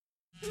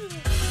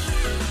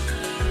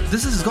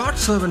This is God's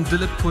servant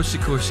Dilip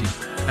Koshi.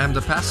 I am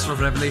the pastor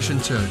of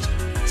Revelation Church.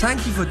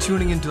 Thank you for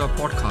tuning into our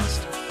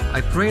podcast.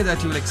 I pray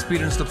that you will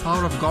experience the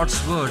power of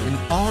God's word in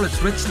all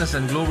its richness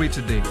and glory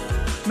today.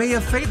 May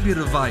your faith be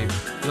revived,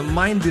 your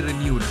mind be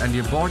renewed, and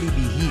your body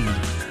be healed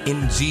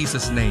in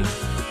Jesus' name.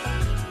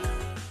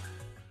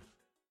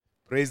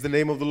 Praise the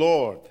name of the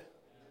Lord.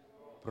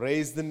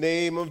 Praise the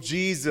name of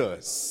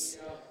Jesus.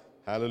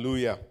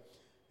 Hallelujah.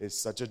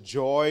 It's such a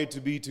joy to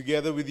be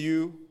together with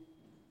you.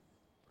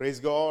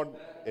 Praise God.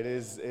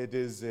 It's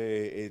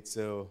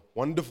a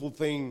wonderful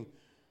thing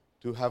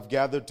to have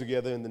gathered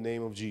together in the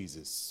name of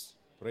Jesus.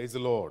 Praise the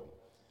Lord.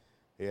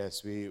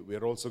 Yes, we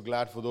are also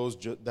glad for those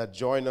that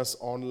join us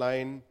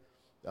online.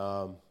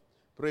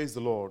 Praise the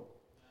Lord.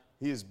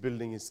 He is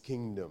building His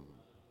kingdom.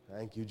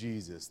 Thank you,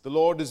 Jesus. The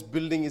Lord is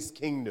building His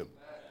kingdom.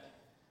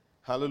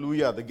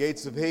 Hallelujah. The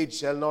gates of hate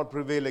shall not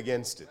prevail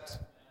against it.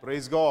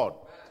 Praise God.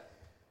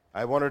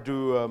 I wanted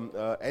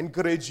to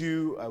encourage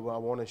you. I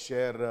want to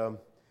share.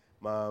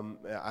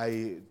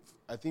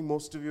 I think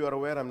most of you are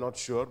aware, I'm not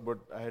sure, but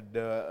I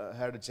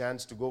had a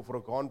chance to go for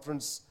a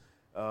conference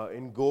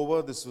in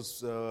Goa. This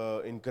was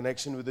in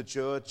connection with the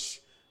church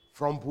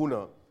from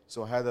Pune.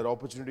 So I had that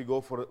opportunity to go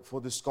for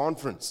this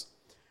conference.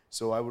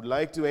 So I would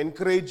like to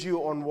encourage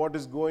you on what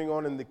is going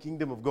on in the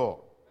kingdom of God.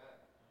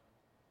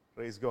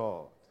 Praise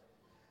God.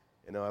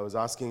 You know, I was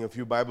asking a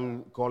few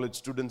Bible college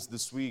students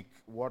this week,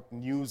 what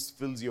news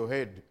fills your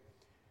head?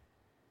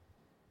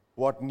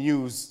 What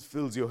news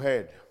fills your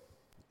head?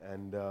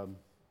 And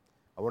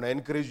I want to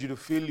encourage you to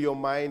fill your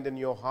mind and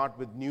your heart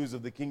with news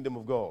of the kingdom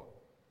of God.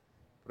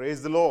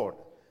 Praise the Lord.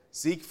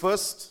 Seek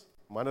first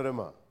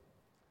Manorama.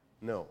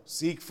 No.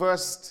 Seek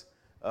first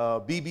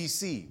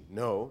BBC.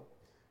 No.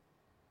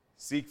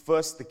 Seek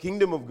first the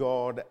kingdom of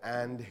God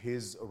and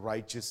His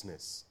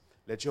righteousness.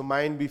 Let your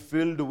mind be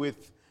filled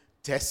with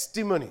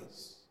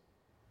testimonies.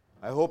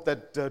 I hope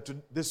that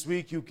this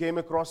week you came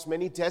across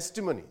many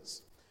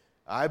testimonies.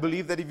 I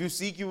believe that if you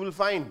seek, you will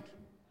find.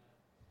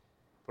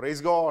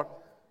 Praise God.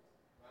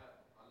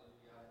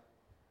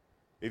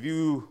 If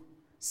you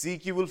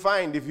seek, you will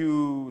find. If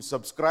you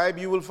subscribe,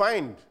 you will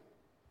find.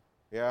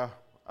 Yeah.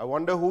 I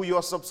wonder who you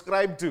are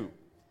subscribed to.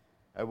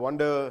 I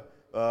wonder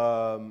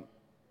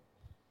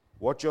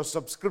what your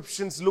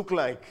subscriptions look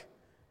like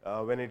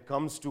when it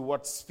comes to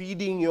what's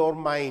feeding your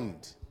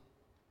mind.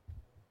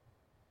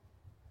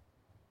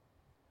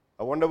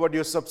 I wonder what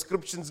your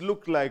subscriptions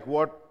look like,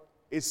 what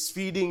is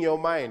feeding your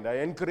mind. I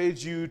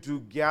encourage you to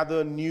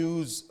gather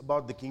news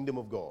about the kingdom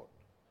of God.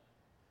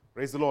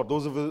 Praise the Lord.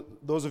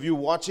 Those of you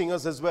watching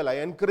us as well, I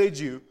encourage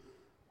you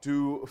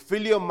to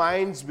fill your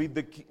minds with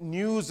the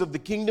news of the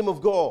kingdom of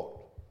God.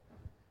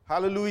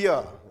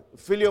 Hallelujah.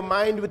 Fill your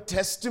mind with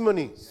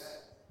testimonies.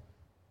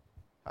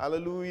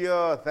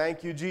 Hallelujah.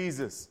 Thank you,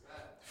 Jesus.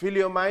 Fill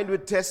your mind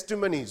with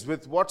testimonies,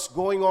 with what's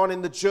going on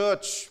in the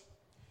church.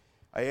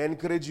 I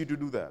encourage you to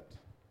do that.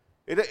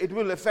 It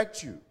will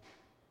affect you.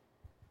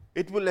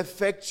 It will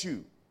affect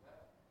you.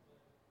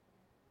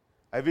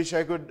 I wish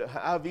I could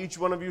have each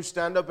one of you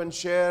stand up and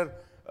share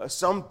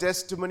some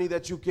testimony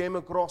that you came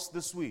across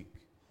this week.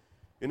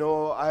 You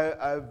know,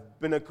 I've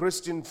been a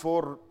Christian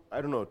for,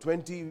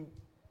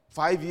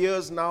 25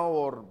 years now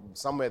or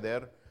somewhere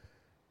there.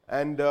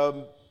 And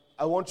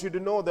I want you to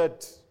know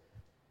that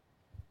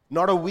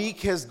not a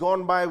week has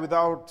gone by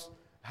without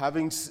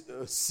having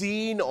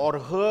seen or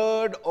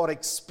heard or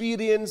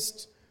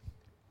experienced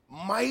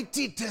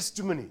mighty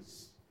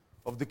testimonies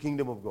of the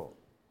kingdom of God.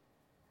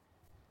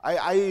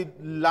 I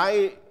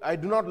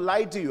do not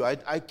lie to you.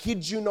 I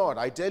kid you not.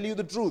 I tell you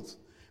the truth.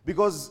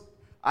 Because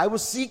I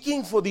was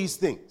seeking for these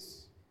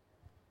things.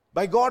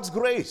 By God's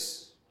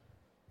grace.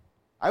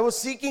 I was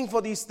seeking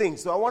for these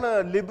things. So I want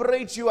to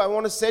liberate you. I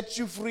want to set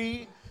you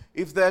free.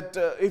 If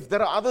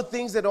there are other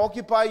things that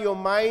occupy your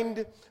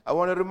mind, I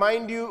want to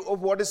remind you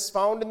of what is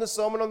found in the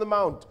Sermon on the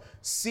Mount.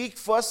 Seek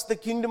first the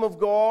kingdom of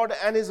God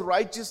and His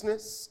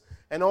righteousness,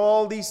 and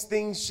all these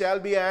things shall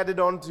be added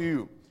unto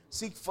you.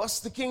 Seek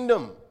first the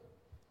kingdom.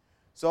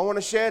 So I want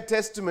to share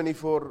testimony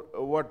for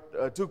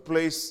what took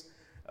place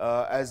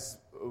as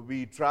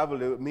we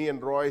traveled. Me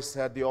and Royce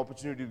had the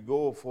opportunity to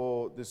go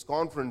for this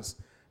conference.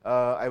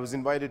 I was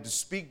invited to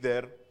speak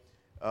there.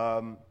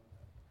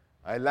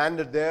 I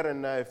landed there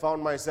and I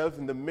found myself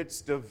in the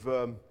midst of,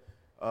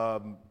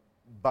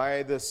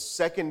 by the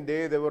second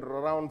day, there were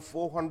around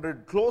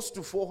 400, close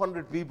to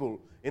 400 people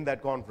in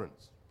that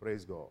conference.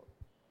 Praise God.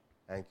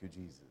 Thank you,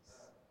 Jesus.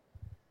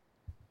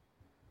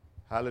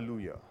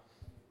 Hallelujah.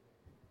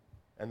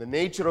 And the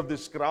nature of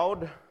this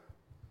crowd,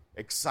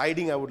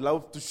 exciting, I would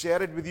love to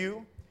share it with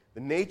you.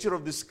 The nature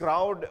of this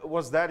crowd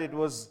was that it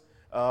was,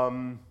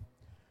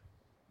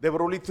 there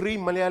were only 3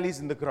 Malayalis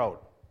in the crowd.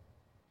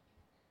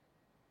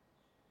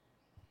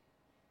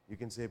 You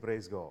can say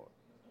praise God.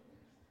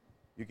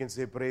 You can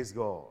say praise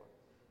God.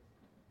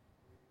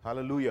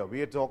 Hallelujah.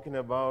 We are talking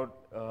about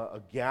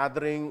a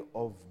gathering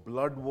of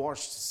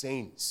blood-washed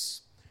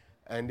saints.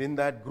 And in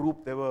that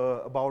group, there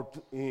were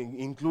about,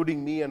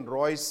 including me and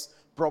Royce,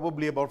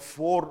 probably about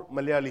 4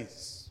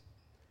 Malayalis.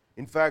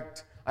 In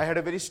fact, I had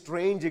a very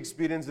strange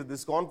experience at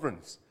this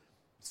conference.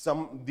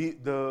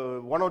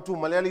 the one or two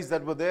Malayalis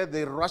that were there,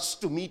 they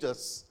rushed to meet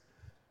us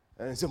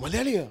and said,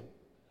 Malayalia.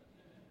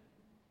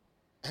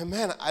 And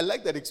man, I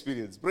like that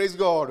experience. Praise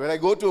God. When I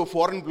go to a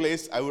foreign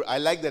place, I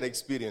like that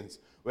experience,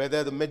 where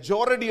the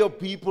majority of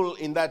people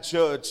in that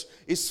church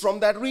is from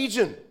that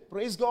region.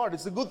 Praise God.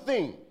 It's a good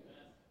thing.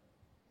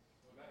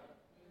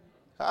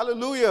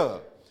 Hallelujah.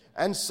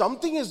 And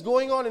something is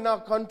going on in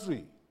our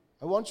country.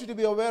 I want you to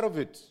be aware of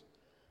it.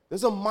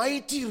 There's a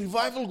mighty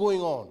revival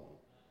going on.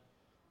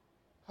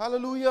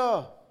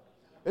 Hallelujah.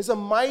 There's a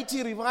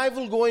mighty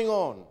revival going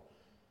on.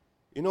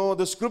 You know,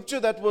 the scripture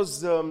that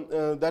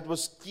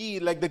was key,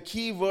 like the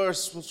key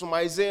verse was from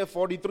Isaiah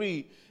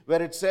 43,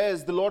 where it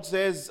says, the Lord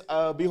says,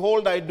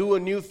 behold, I do a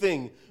new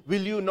thing.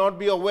 Will you not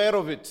be aware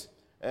of it?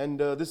 And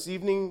this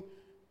evening,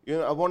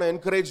 I want to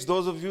encourage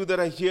those of you that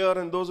are here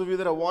and those of you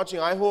that are watching.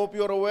 I hope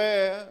you're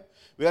aware.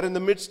 We are in the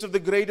midst of the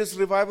greatest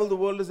revival the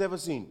world has ever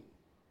seen.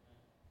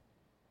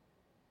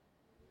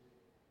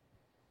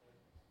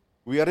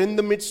 We are in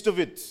the midst of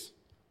it.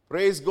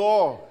 Praise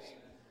God.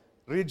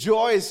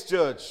 Rejoice,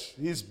 church.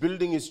 He's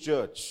building his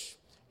church.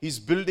 He's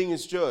building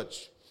his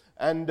church.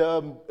 And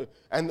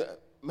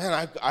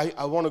man,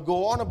 I want to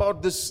go on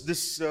about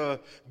this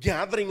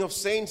gathering of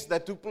saints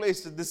that took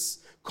place at this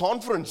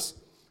conference.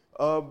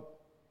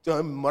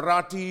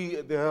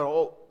 Marathi, there are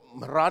all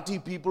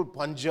Marathi people,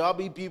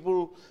 Punjabi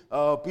people,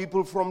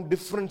 people from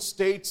different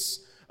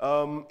states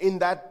in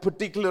that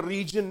particular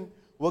region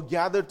were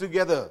gathered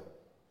together.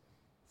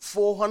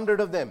 400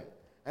 of them.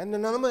 And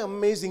another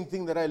amazing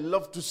thing that I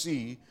love to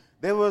see,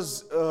 there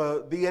was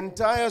the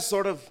entire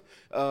sort of,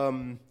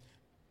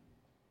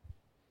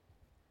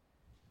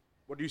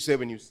 what do you say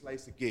when you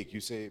slice a cake? You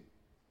say,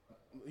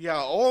 yeah,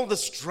 all the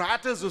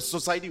stratas of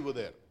society were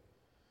there.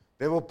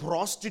 There were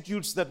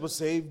prostitutes that were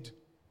saved.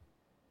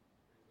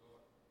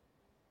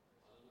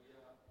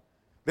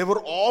 There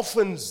were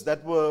orphans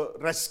that were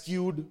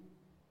rescued.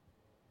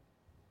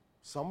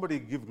 Somebody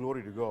give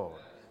glory to God.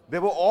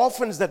 There were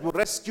orphans that were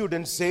rescued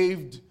and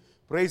saved.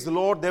 Praise the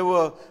Lord. There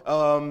were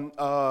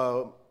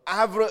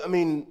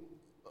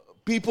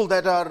people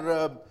that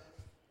are,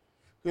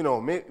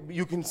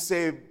 you can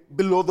say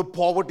below the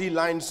poverty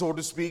line, so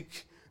to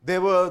speak.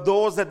 There were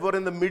those that were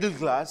in the middle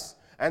class,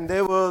 and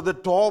there were the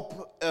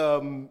top,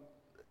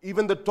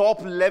 even the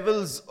top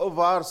levels of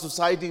our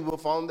society were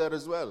found there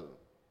as well.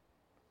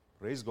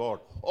 Praise God.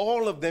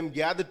 All of them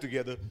gathered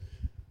together,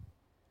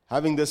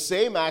 having the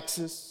same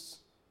access.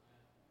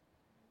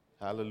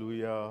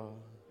 Hallelujah.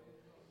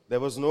 There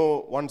was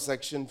no one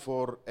section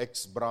for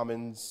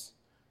ex-Brahmins.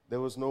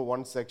 There was no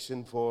one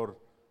section for,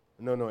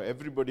 no,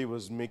 everybody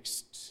was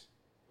mixed.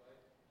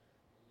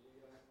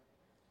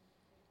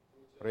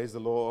 Praise the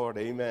Lord.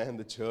 Amen.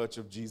 The church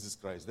of Jesus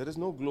Christ. There is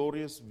no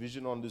glorious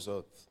vision on this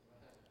earth.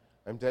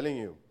 I'm telling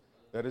you.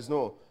 There is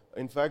no.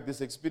 In fact, this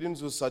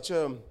experience was such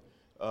a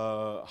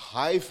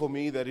high for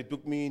me that it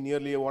took me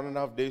nearly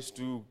 1.5 days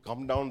to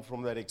come down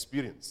from that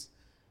experience.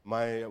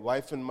 My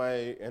wife and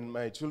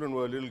my children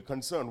were a little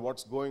concerned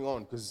what's going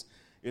on, because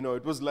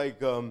it was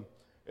like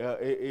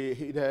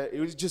it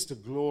was just a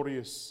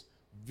glorious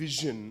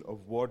vision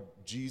of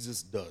what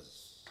Jesus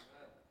does.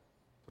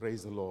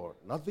 Praise the Lord.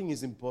 Nothing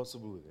is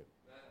impossible with him.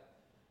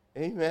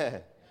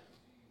 Amen.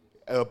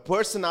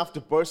 Person after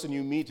person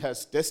you meet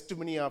has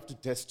testimony after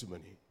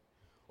testimony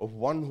of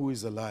one who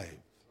is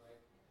alive,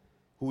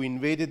 who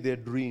invaded their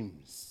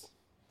dreams.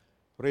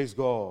 Praise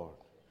God.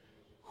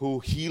 Who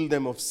healed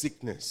them of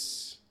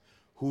sickness,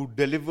 who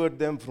delivered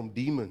them from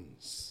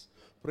demons.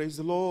 Praise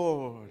the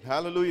Lord.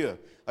 Hallelujah.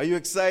 Are you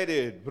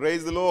excited?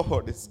 Praise the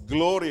Lord. It's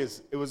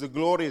glorious. It was a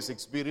glorious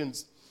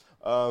experience.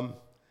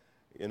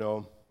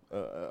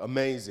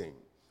 Amazing.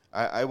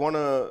 I want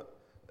to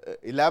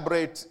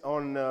elaborate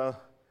on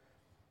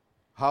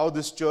how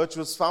this church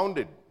was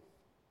founded.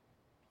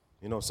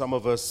 Some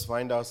of us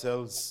find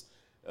ourselves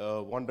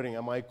wondering,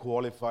 am I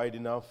qualified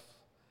enough?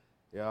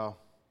 Yeah.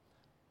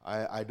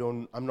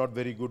 I'm not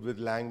very good with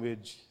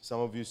language.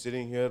 Some of you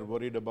sitting here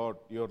worried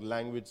about your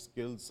language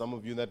skills. Some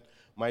of you that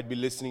might be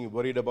listening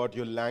worried about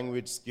your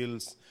language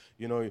skills.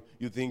 You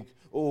think,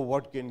 oh,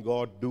 what can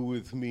God do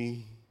with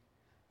me?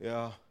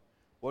 Yeah,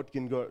 what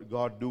can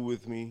God do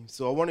with me?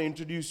 So I want to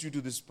introduce you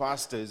to this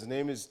pastor. His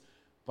name is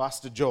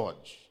Pastor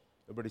George.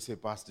 Everybody say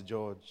Pastor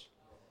George.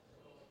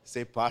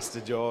 Say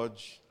Pastor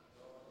George.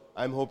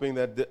 I'm hoping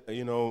that,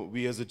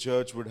 we as a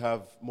church would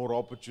have more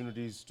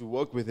opportunities to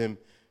work with him.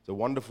 He's a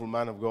wonderful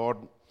man of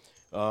God.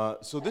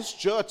 So this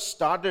church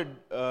started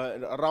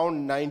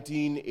around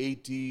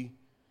 1982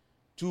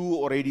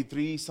 or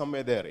 83,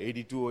 somewhere there,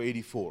 82 or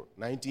 84,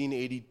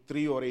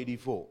 1983 or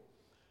 84.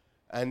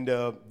 And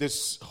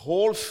this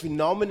whole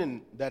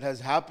phenomenon that has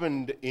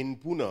happened in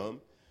Pune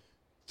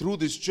through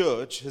this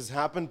church has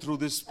happened through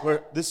this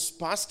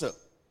pastor.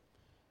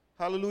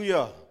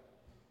 Hallelujah.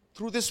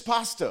 Through this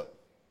pastor.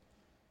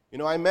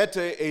 I met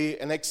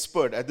an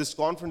expert at this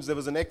conference. There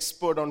was an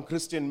expert on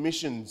Christian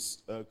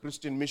missions,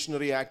 Christian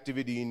missionary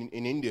activity in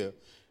India.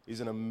 He's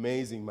an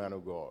amazing man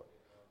of God.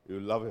 You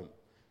love him.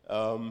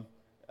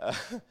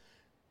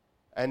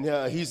 And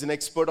he's an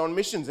expert on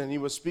missions, and he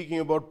was speaking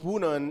about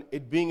Pune and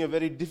it being a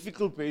very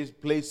difficult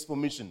place for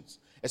missions,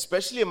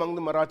 especially among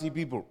the Marathi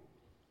people.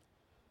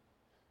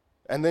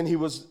 And then he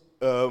was,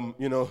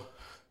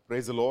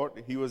 praise the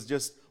Lord, he was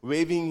just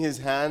waving his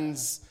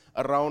hands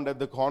around at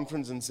the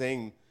conference and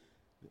saying,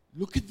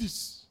 look at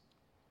this.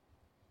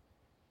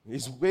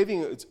 He's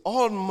waving, it's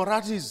all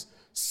Marathis,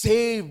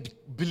 saved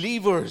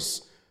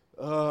believers,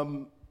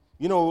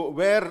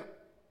 where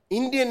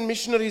Indian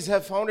missionaries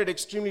have found it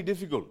extremely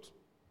difficult.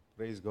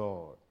 Praise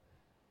God.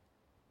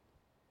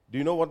 Do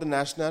you know what the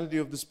nationality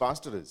of this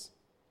pastor is?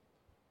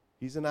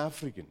 He's an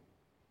African.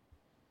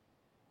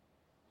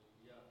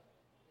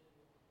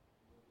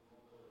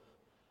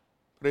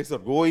 Praise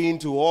God. Going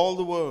into all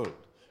the world.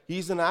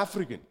 He's an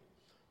African.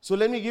 So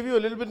let me give you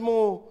a little bit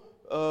more.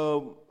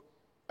 Are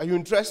you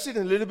interested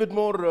in a little bit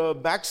more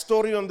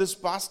backstory on this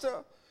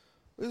pastor?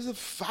 This is a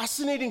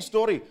fascinating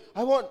story.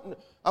 I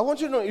want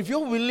you to know, if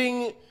you're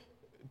willing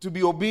to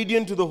be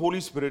obedient to the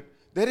Holy Spirit,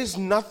 there is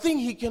nothing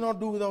He cannot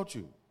do without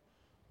you.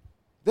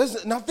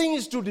 Nothing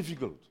is too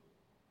difficult.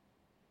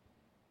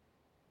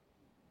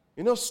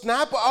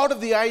 Snap out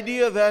of the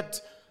idea that,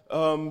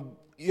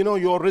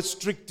 you're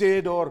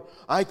restricted or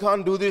I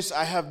can't do this,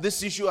 I have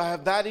this issue, I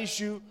have that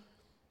issue.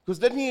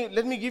 Because let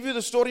me give you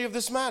the story of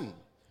this man.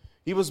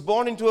 He was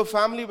born into a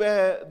family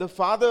where the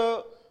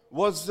father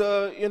was,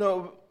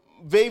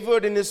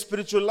 wavered in his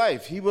spiritual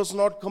life. He was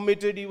not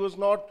committed, he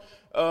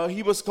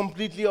was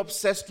completely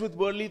obsessed with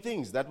worldly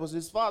things. That was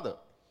his father.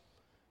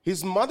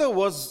 His mother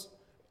was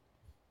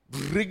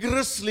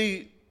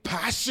rigorously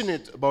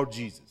passionate about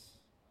Jesus.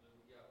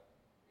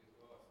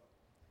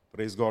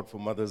 Praise God for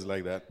mothers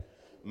like that.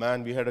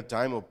 Man, we had a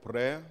time of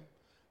prayer.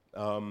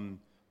 The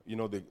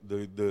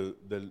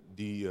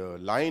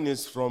line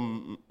is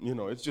from,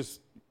 it's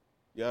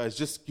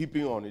just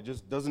keeping on. It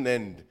just doesn't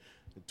end.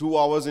 2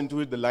 hours into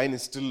it, the line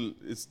is still,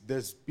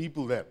 there's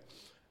people there.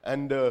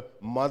 And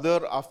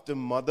mother after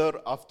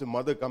mother after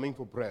mother coming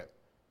for prayer.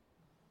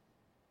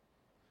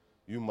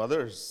 You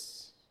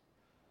mothers.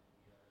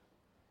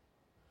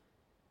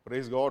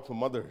 Praise God for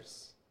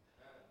mothers.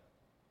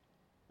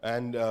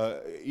 And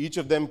each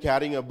of them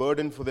carrying a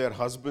burden for their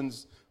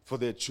husbands, for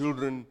their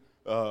children.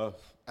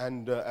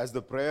 As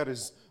the prayer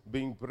is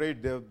being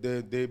prayed,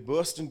 they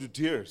burst into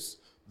tears.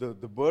 The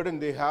burden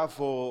they have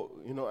for,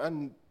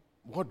 and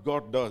what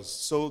God does.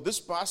 So this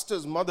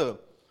pastor's mother,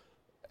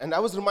 and I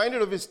was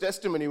reminded of his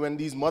testimony when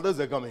these mothers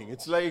are coming.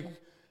 It's like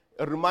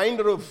a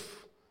reminder of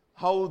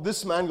how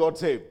this man got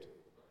saved.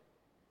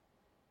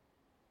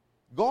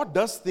 God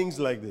does things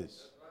like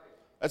this.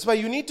 That's why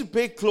you need to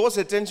pay close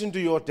attention to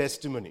your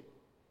testimony.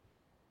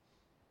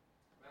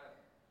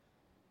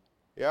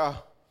 Yeah.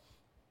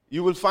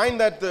 You will find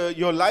that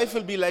your life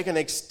will be like an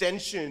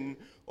extension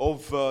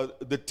of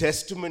the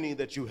testimony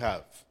that you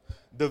have.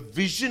 The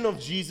vision of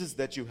Jesus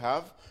that you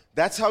have.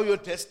 That's how your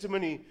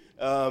testimony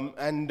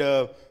and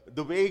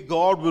the way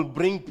God will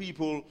bring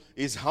people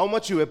is how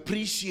much you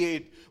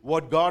appreciate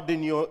what God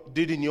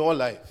did in your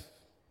life.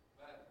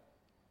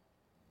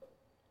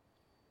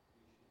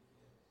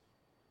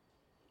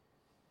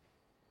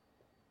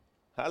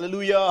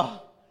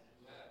 Hallelujah.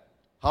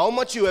 How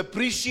much you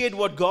appreciate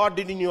what God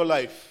did in your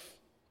life.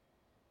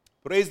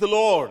 Praise the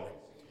Lord.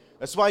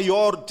 That's why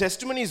your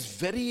testimony is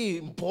very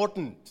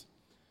important.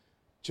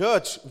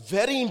 Church,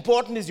 very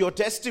important is your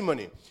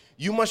testimony.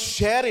 You must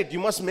share it. You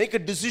must make a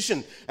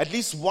decision. At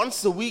least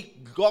once a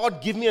week,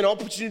 God, give me an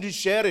opportunity to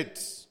share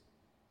it.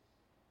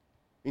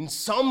 In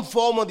some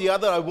form or the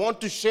other, I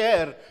want to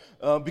share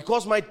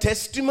because my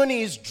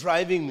testimony is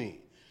driving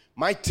me.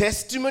 My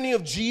testimony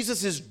of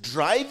Jesus is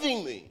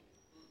driving me.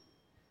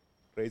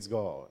 Praise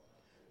God.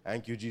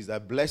 Thank you, Jesus. I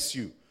bless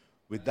you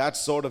with that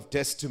sort of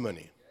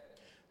testimony.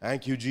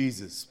 Thank you,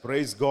 Jesus.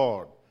 Praise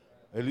God.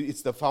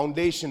 It's the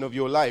foundation of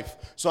your life.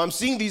 So I'm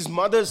seeing these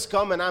mothers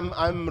come and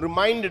I'm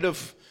reminded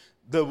of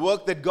the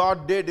work that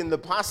God did in the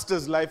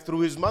pastor's life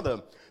through his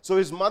mother. So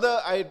his mother,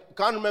 I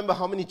can't remember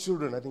how many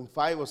children. I think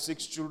 5 or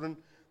 6 children.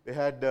 They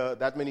had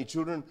that many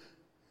children.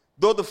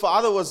 Though the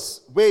father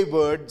was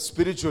wayward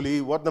spiritually,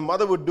 what the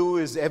mother would do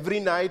is every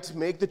night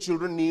make the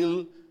children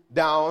kneel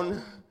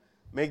down,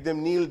 make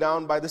them kneel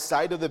down by the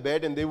side of the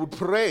bed, and they would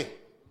pray.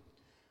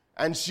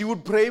 And she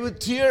would pray with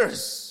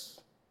tears.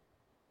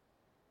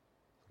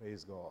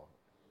 Praise God.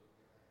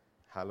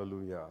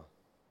 Hallelujah.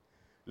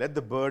 Let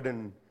the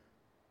burden,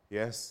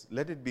 yes,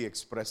 let it be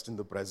expressed in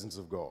the presence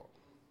of God.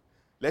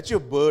 Let your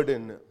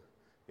burden,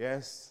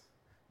 yes,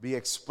 be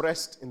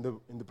expressed in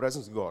the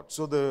presence of God.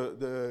 So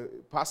the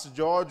Pastor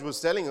George was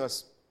telling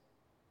us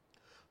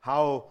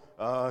how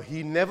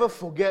he never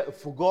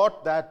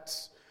forgot that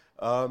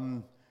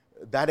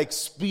that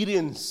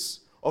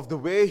experience of the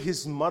way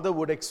his mother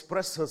would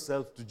express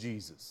herself to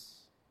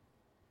Jesus.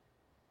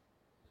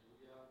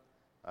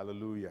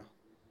 Hallelujah.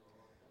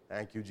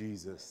 Thank you,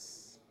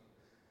 Jesus.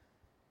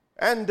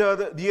 And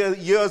the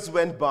years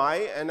went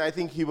by, and I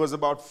think he was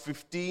about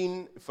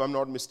 15, if I'm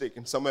not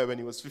mistaken, somewhere when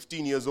he was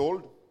 15 years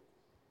old.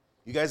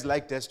 You guys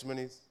like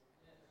testimonies?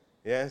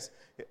 Yes.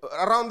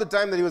 Around the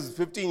time that he was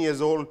 15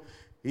 years old,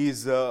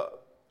 he's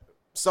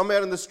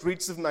somewhere in the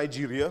streets of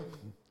Nigeria,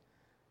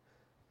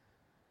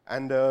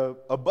 and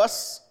a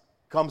bus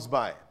comes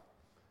by.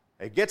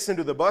 He gets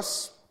into the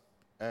bus,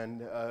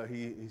 and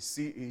he's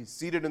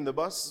seated in the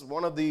bus.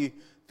 One of the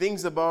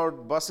things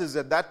about buses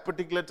at that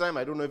particular time,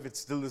 I don't know if it's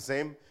still the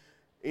same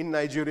in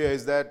Nigeria,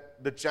 is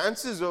that the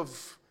chances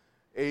of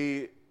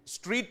a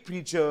street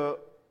preacher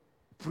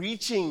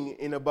preaching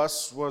in a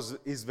bus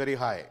is very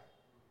high.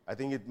 I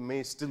think it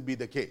may still be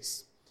the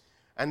case.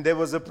 And there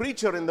was a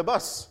preacher in the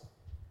bus,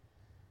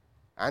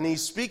 and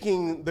he's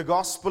speaking the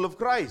gospel of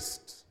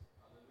Christ.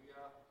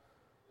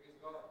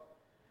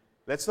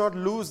 Let's not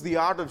lose the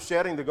art of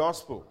sharing the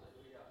gospel.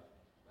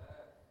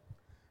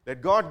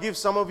 Let God give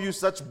some of you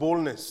such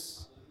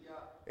boldness.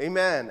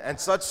 Amen. And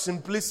such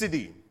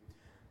simplicity.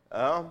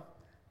 To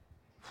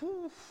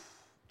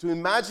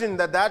imagine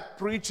that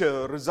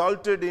preacher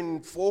resulted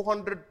in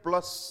 400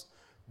 plus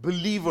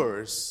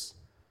believers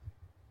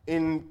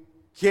in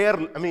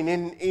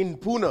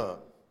Pune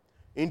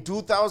in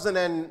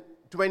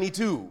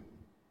 2022.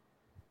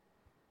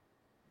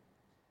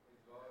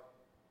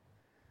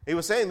 He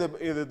was saying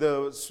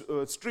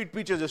the street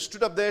preacher just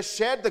stood up there,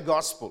 shared the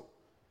gospel.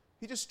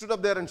 He just stood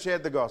up there and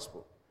shared the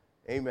gospel.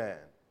 Amen.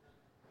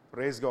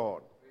 Praise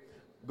God.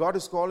 God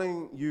is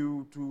calling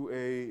you to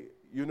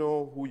you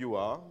know who you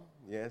are.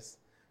 Yes.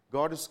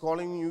 God is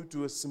calling you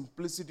to a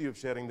simplicity of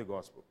sharing the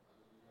gospel.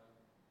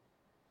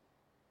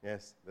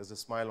 Yes. There's a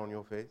smile on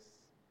your face.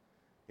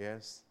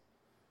 Yes.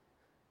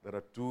 There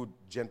are two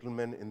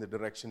gentlemen in the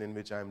direction in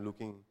which I'm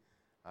looking.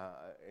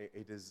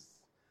 It is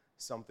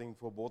something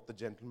for both the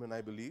gentlemen,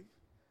 I believe.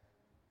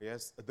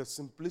 Yes. The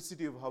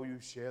simplicity of how you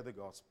share the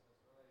gospel.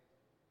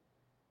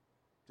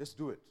 Just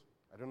do it.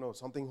 I don't know,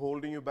 something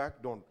holding you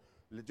back? Don't.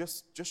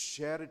 Just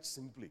share it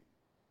simply.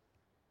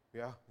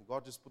 Yeah,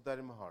 God just put that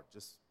in my heart.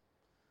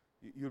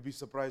 You'll be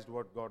surprised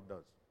what God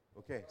does.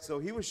 Okay, so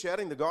he was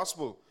sharing the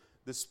gospel.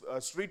 This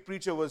street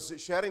preacher was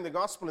sharing the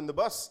gospel in the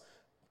bus.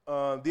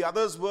 The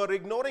others were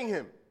ignoring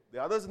him.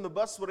 The others in the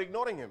bus were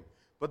ignoring him.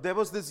 But there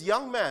was this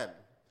young man,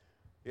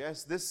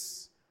 yes,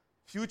 this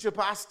future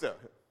pastor,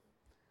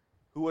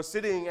 who was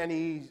sitting,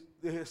 and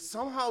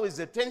somehow his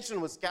attention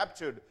was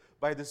captured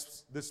by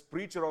this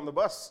preacher on the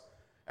bus.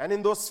 And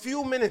in those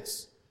few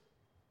minutes,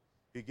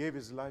 he gave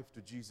his life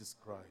to Jesus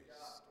Christ.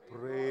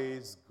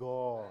 Praise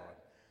God.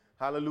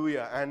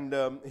 Hallelujah.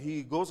 And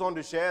he goes on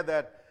to share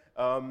that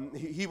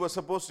he was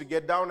supposed to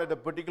get down at a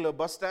particular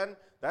bus stand.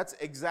 That's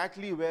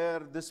exactly where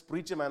this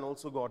preacher man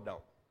also got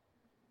down.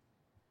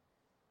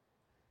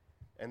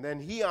 And then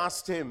he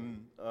asked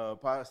him,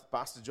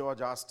 Pastor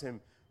George asked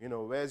him,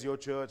 where's your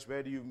church?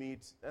 Where do you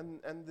meet?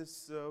 And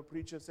this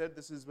preacher said,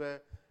 this is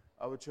where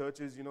our church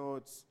is,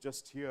 it's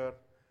just here.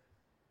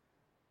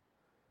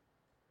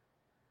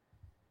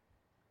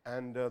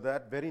 And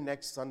that very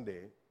next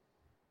Sunday,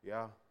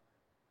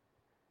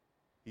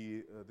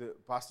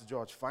 Pastor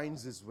George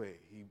finds his way.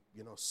 He,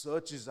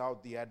 searches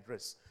out the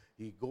address.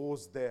 He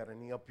goes there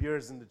and he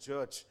appears in the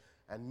church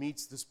and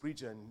meets this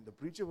preacher. And the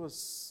preacher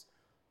was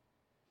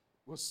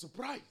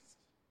surprised.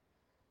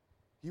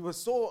 He was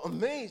so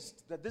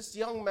amazed that this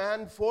young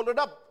man followed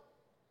up.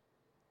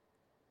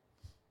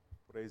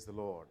 Praise the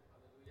Lord.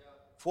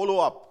 Follow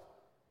up.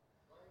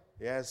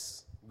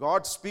 Yes.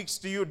 God speaks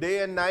to you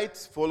day and night.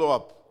 Follow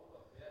up.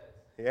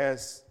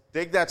 Yes.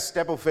 Take that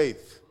step of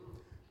faith.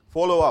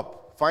 Follow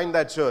up. Find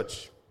that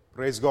church.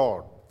 Praise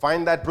God.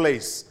 Find that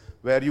place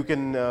where you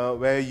can,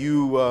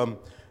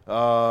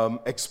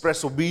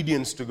 express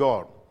obedience to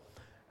God.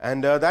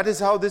 And that is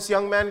how this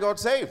young man got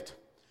saved.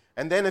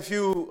 And then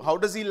how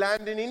does he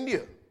land in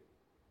India?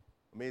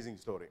 Amazing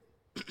story.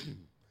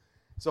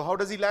 So how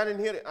does he land in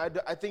here?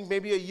 I think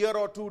maybe a year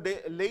or two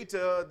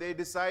later, they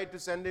decide to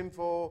send him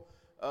for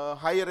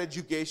higher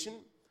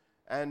education.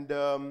 And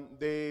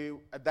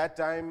at that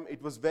time,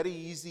 it was very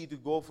easy to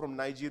go from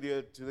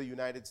Nigeria to the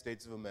United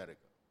States of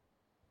America.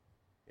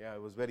 Yeah,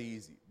 it was very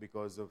easy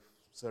because of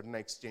certain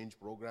exchange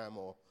program,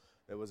 or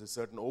there was a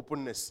certain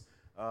openness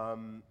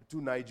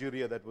to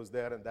Nigeria that was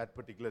there at that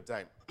particular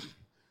time.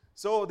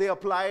 So they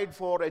applied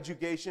for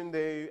education.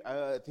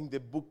 I think they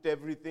booked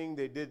everything.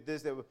 They did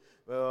this.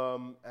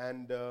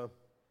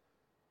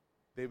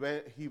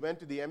 He went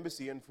to the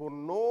embassy, and for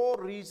no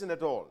reason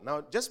at all.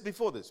 Now, just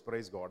before this,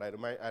 praise God,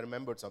 I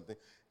remembered something.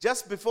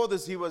 Just before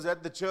this, he was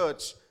at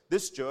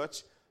this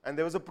church, and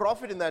there was a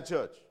prophet in that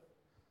church.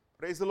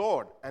 Praise the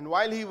Lord. And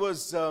while he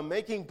was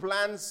making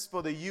plans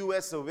for the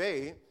U.S.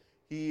 away,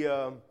 he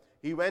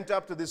went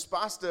up to this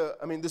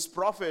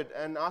prophet,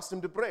 and asked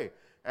him to pray.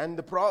 And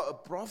the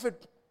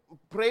prophet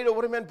prayed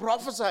over him and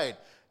prophesied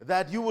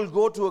that you will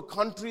go to a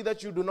country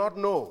that you do not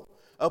know,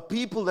 a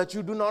people that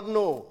you do not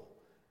know.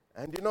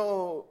 And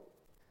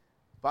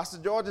Pastor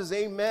George is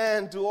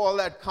amen to all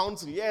that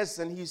counsel. Yes,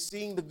 and he's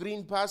seeing the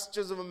green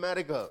pastures of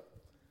America.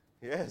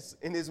 Yes,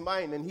 in his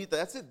mind. And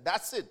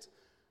that's it.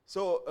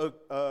 So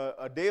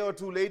a day or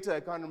two later, I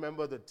can't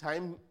remember the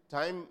time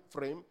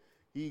frame,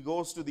 he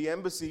goes to the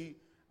embassy,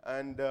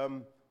 and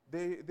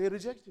they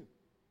reject him.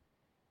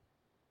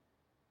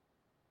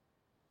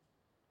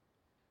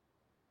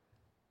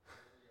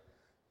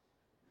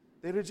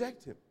 They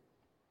reject him.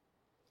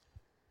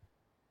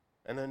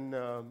 And then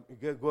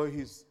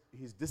he's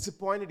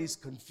disappointed, he's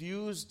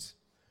confused.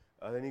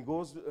 Then he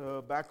goes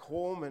back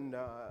home and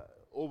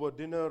over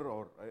dinner,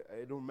 or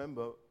I don't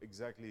remember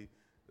exactly,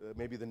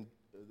 maybe then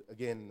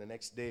again the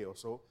next day or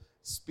so,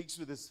 speaks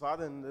with his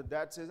father, and the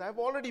dad says, I've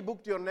already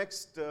booked your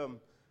next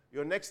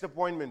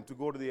appointment to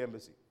go to the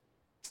embassy.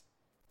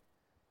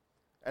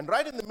 And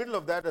right in the middle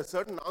of that, a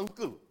certain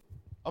uncle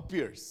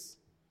appears.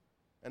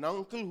 An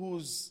uncle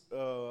who's,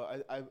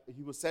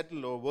 he was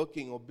settled or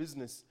working or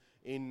business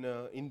in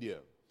India.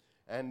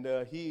 And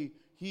he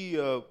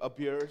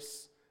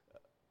appears,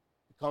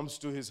 comes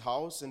to his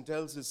house and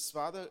tells his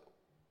father,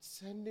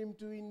 send him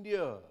to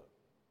India.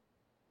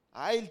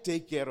 I'll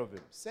take care of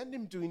him. Send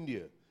him to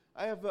India.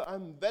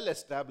 I'm well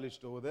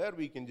established over there.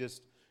 We can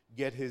just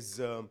get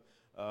his,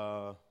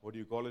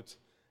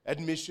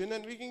 admission,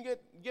 and we can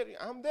get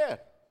I'm there.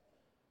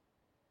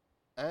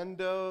 And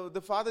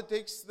the father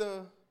takes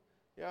the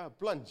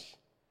plunge.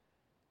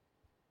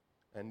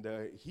 And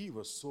he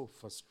was so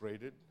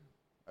frustrated.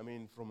 I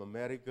mean, from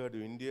America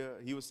to India,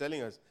 he was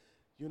telling us,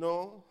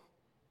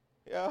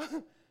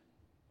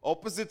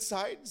 opposite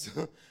sides,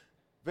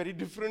 very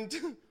different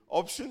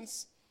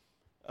options.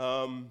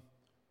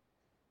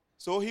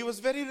 So he was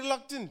very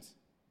reluctant,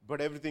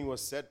 but everything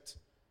was set.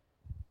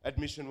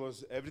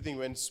 Everything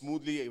went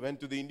smoothly. He went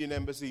to the Indian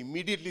embassy.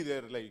 Immediately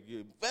they're like,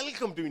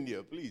 welcome to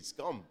India, please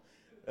come.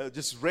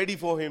 Just ready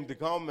for him to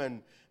come,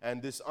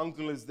 and this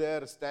uncle is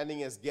there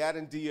standing as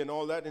guarantee and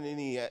all that, and then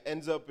he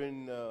ends up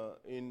in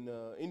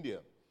India.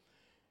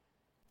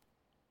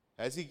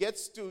 As he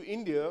gets to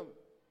India,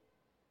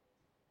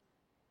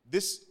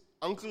 this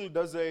uncle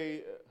does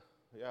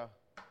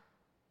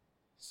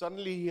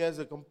suddenly he has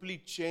a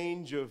complete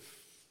change of,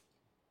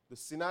 the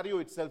scenario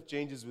itself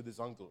changes with this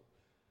uncle.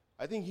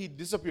 I think he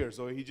disappears,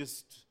 or he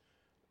just,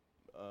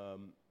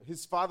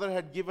 his father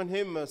had given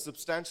him a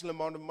substantial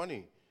amount of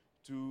money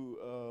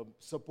to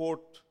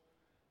support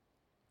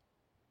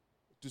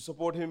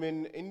him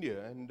in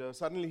India, and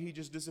suddenly he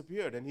just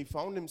disappeared, and he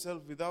found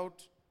himself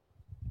without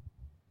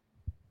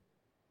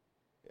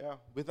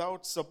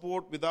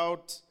support,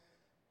 without,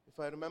 if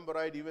I remember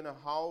right, even a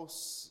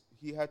house.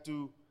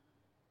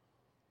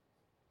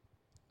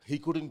 He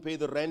couldn't pay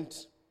the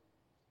rent,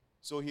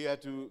 so he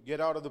had to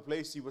get out of the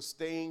place he was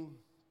staying.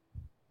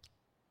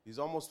 He's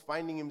almost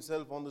finding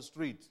himself on the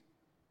street,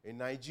 a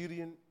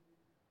Nigerian,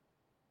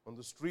 on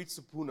the streets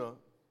of Pune.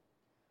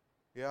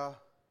 Yeah.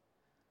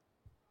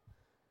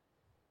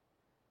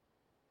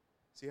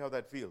 See how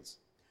that feels.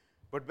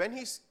 But when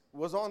he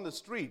was on the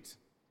street,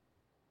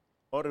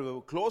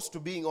 or close to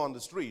being on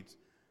the street,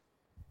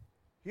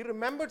 he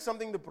remembered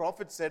something the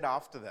prophet said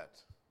after that.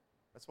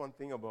 That's one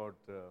thing about,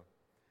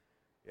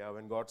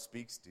 when God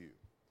speaks to you.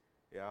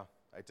 Yeah,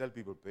 I tell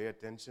people, pay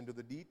attention to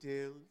the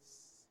details.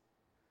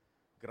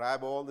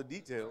 Grab all the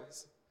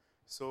details.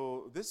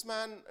 So this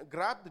man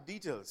grabbed the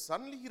details.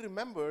 Suddenly he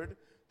remembered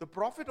the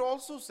prophet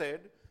also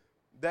said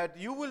that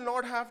you will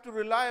not have to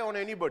rely on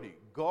anybody.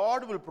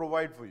 God will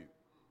provide for you.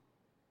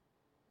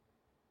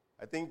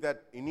 I think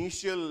that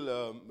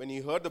initial, when he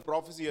heard the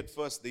prophecy at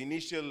first, the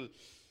initial,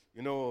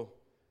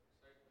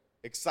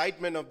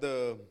 excitement of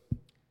the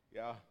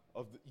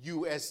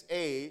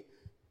USA,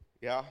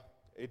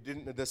 it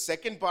didn't. The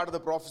second part of the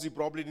prophecy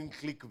probably didn't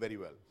click very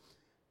well.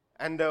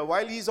 And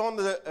while he's on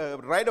the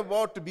right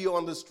about to be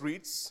on the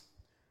streets,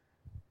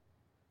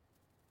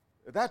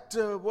 that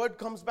word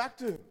comes back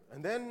to him,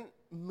 and then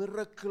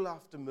miracle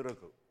after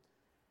miracle.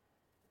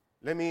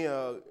 Let me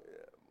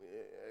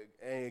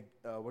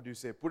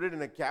put it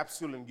in a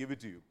capsule and give it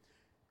to you.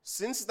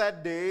 Since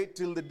that day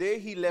till the day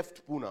he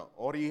left Pune,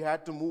 or he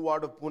had to move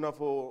out of Pune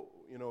for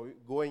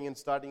going and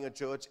starting a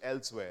church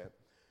elsewhere,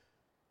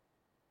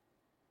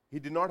 he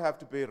did not have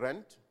to pay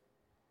rent.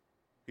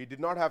 He did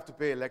not have to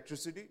pay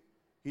electricity.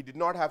 He did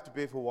not have to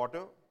pay for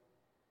water.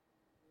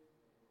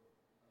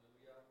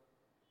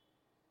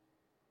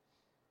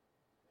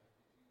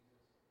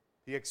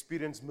 He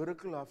experienced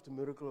miracle after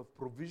miracle of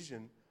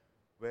provision,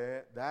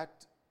 where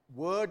that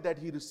word that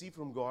he received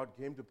from God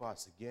came to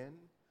pass again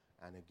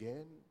and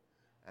again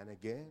and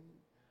again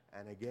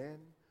and again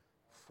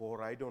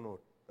for, I don't know,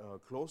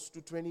 close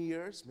to 20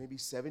 years, maybe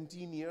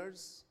 17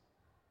 years.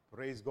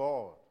 Praise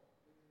God.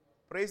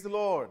 Praise the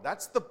Lord.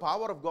 That's the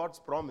power of God's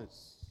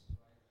promise.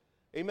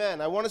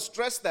 Amen. I want to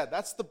stress that.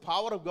 That's the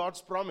power of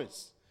God's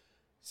promise.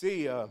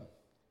 See,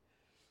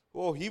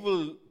 He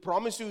will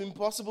promise you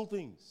impossible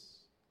things.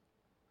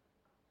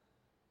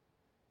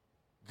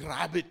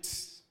 Grab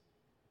it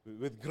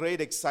with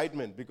great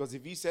excitement, because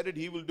if He said it,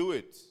 He will do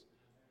it.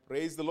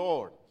 Praise the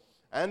Lord.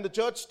 And the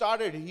church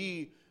started.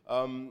 He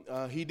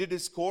did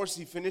his course.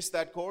 He finished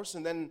that course,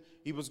 and then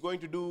he was going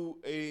to do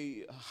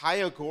a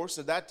higher course.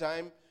 At that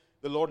time,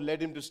 the Lord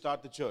led him to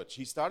start the church.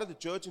 He started the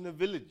church in a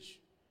village.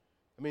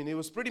 I mean, it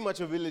was pretty much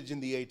a village in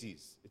the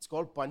 80s. It's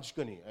called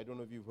Panchkani. I don't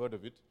know if you've heard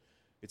of it.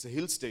 It's a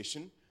hill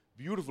station,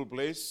 beautiful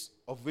place,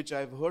 of which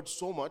I've heard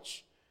so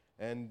much,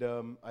 and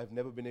I've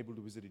never been able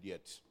to visit it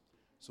yet.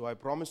 So I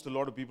promised a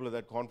lot of people at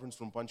that conference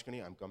from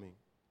Panchkani, I'm coming.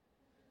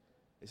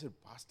 They said,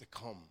 Pastor,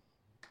 come.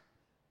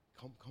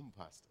 Come,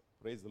 Pastor.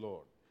 Praise the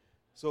Lord.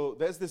 So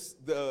there's this,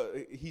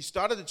 he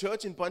started the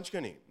church in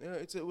Panchkani.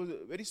 It was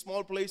a very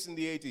small place in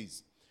the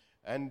 80s.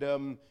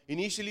 And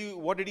initially,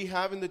 what did he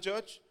have in the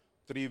church?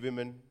 3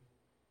 women.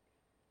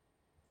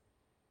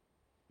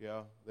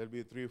 Yeah, there'll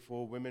be 3 or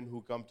 4 women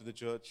who come to the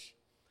church.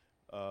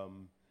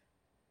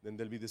 Then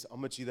there'll be this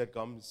Amachi that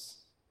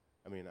comes.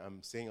 I mean,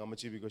 I'm saying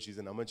Amachi because she's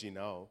an Amachi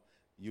now.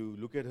 You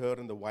look at her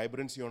and the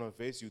vibrancy on her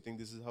face, you think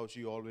this is how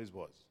she always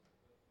was.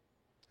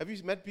 Have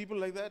you met people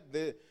like that?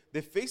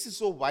 Their face is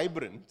so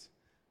vibrant.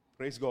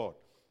 Praise God.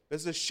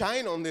 There's a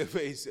shine on their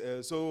face.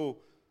 So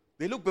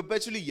they look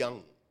perpetually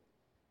young.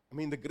 I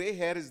mean, the gray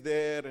hair is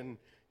there and,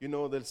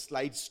 the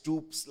slight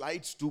stoop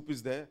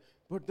is there.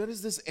 But there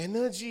is this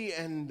energy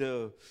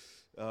and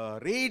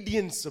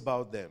radiance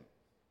about them.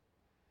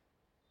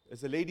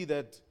 There's a lady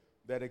that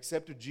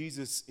accepted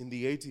Jesus in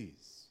the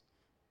 80s.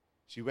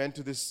 She went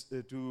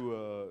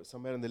to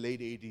somewhere in the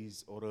late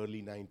 80s or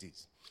early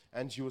 90s.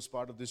 And she was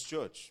part of this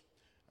church.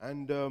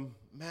 And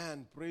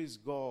man, praise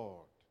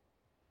God.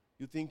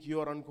 You think you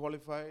are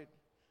unqualified?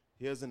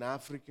 Here's an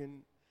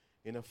African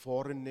in a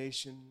foreign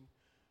nation.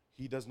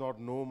 He does not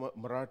know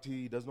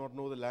Marathi. He does not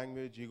know the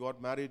language. He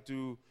got married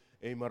to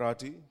a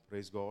Marathi.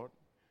 Praise God.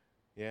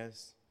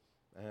 Yes.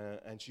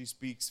 And she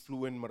speaks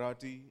fluent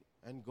Marathi.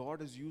 And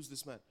God has used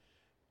this man.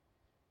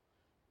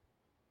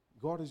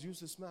 God has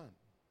used this man.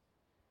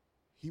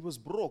 He was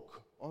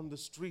broke on the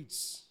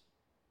streets.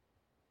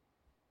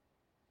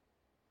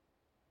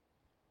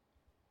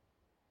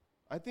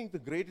 I think the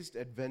greatest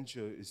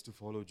adventure is to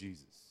follow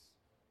Jesus.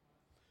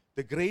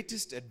 The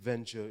greatest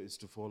adventure is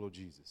to follow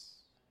Jesus.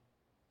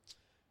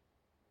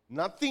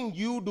 Nothing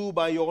you do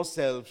by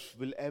yourself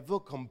will ever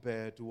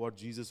compare to what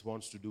Jesus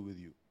wants to do with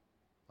you.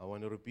 I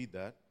want to repeat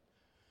that.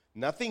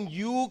 Nothing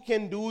you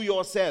can do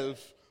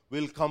yourself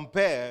will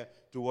compare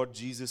to what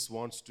Jesus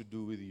wants to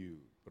do with you.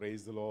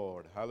 Praise the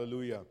Lord.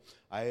 Hallelujah.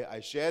 I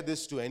share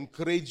this to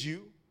encourage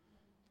you.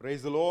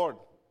 Praise the Lord.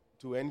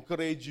 To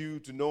encourage you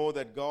to know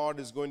that God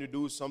is going to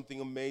do something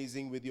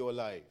amazing with your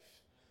life.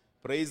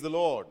 Praise the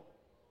Lord.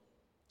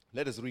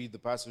 Let us read the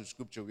passage of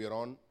scripture we are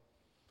on.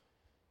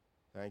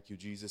 Thank you,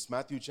 Jesus.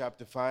 Matthew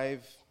chapter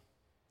 5.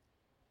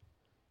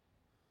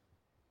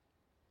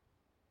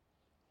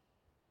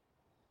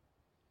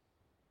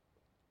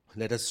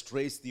 Let us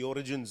trace the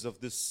origins of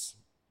this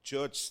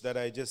church that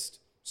I just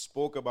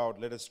spoke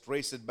about. Let us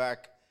trace it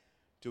back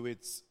to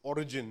its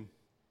origin.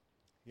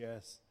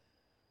 Yes.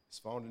 It's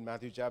found in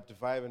Matthew chapter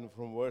 5, and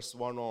from verse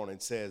 1 on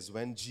it says,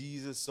 when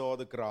Jesus saw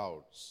the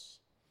crowds,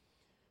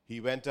 he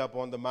went up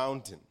on the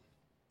mountain.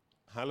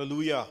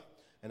 Hallelujah.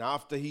 And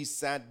after he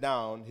sat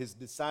down, his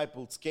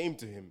disciples came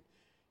to him.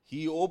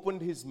 He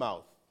opened his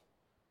mouth,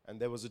 and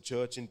there was a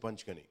church in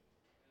Panchkani.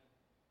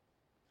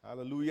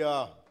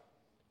 Hallelujah.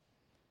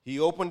 He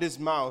opened his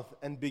mouth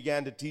and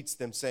began to teach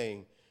them,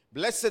 saying,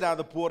 blessed are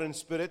the poor in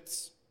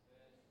spirits.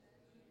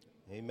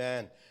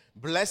 Amen.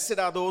 Blessed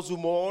are those who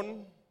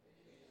mourn.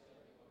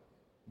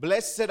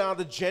 Blessed are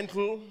the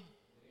gentle.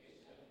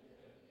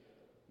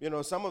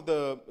 Some of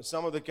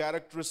the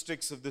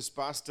characteristics of this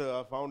pastor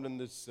are found in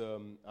this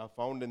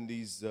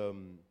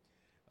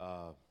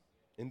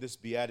in this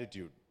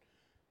beatitude.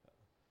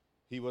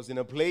 He was in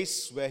a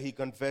place where he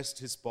confessed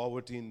his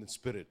poverty in the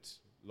spirit.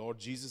 Lord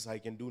Jesus, I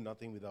can do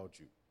nothing without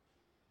you.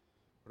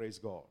 Praise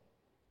God.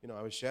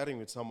 I was sharing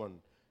with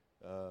someone.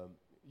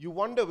 You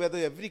wonder whether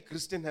every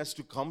Christian has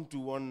to come to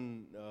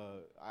one.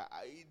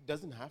 It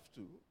doesn't have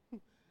to.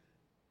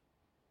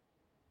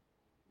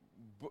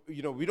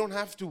 We don't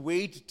have to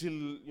wait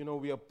till,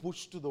 we are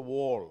pushed to the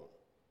wall.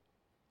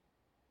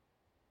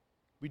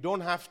 We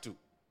don't have to.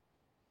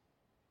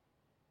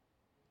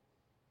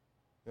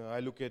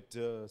 I look at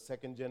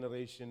second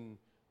generation,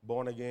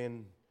 born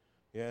again,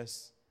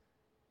 yes,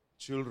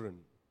 children.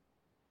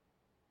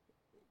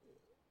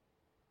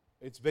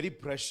 It's very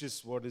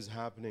precious what is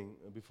happening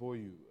before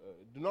you.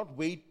 Do not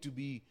wait to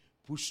be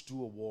pushed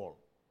to a wall.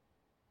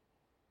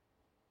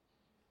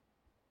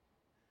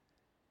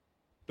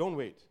 Don't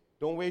wait.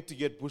 Don't wait to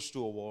get pushed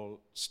to a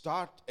wall.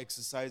 Start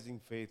exercising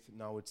faith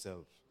now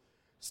itself.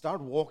 Start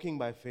walking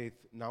by faith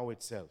now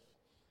itself.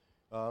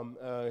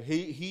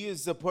 He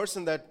is a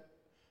person that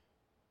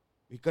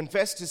he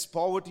confessed his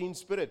poverty in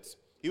spirit.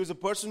 He was a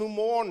person who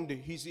mourned.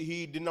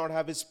 He did not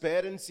have his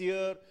parents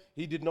here.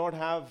 He did not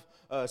have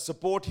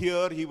support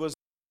here. He was.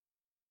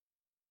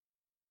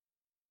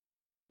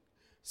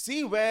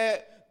 See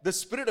where the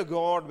Spirit of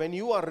God, when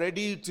you are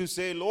ready to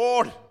say,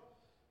 Lord,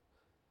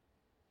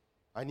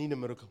 I need a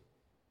miracle.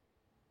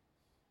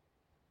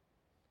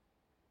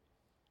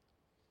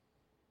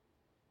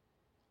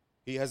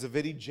 He has a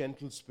very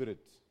gentle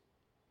spirit.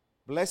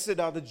 Blessed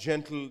are the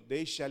gentle,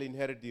 they shall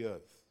inherit the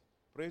earth.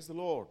 Praise the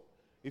Lord.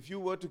 If you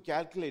were to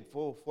calculate,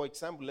 for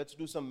example, let's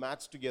do some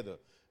maths together.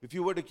 If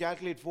you were to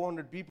calculate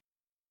 400 people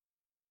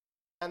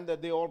and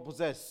that they all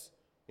possess,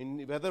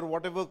 in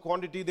whatever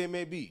quantity they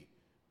may be,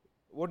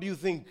 what do you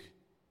think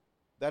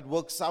that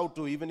works out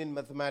to, even in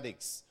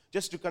mathematics?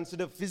 Just to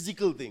consider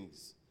physical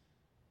things.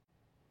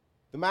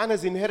 The man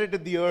has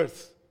inherited the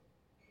earth.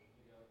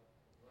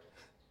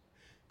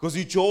 because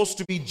he chose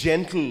to be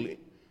gentle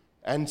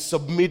and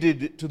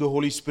submitted to the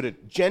Holy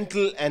Spirit.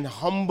 Gentle and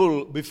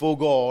humble before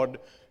God,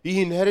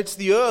 he inherits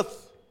the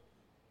earth.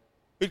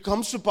 It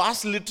comes to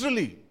pass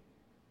literally.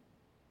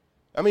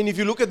 I mean, if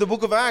you look at the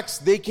book of Acts,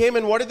 they came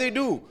and what did they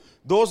do?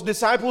 Those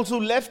disciples who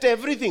left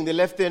everything, they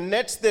left their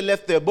nets, they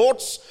left their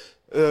boats,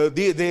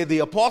 the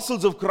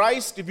apostles of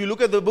Christ. If you look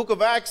at the book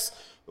of Acts,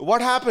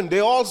 what happened? They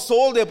all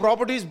sold their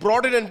properties,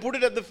 brought it and put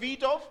it at the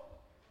feet of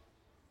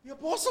the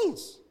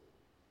apostles.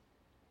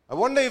 I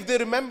wonder if they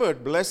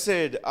remembered,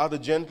 blessed are the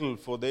gentle,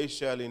 for they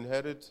shall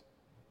inherit.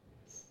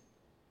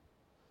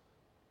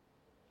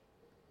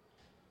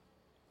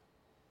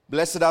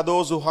 Blessed are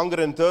those who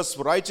hunger and thirst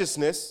for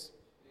righteousness.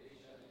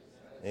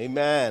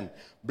 Amen.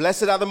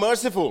 Blessed are the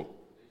merciful.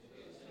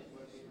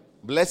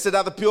 Blessed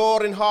are the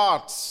pure in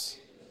hearts.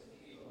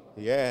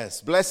 Yes.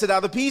 Blessed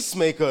are the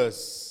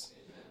peacemakers.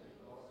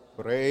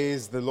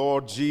 Praise the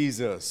Lord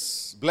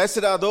Jesus.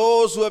 Blessed are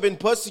those who have been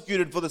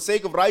persecuted for the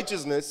sake of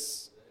righteousness.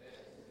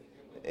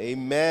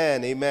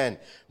 Amen, amen.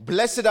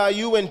 Blessed are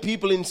you when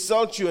people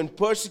insult you and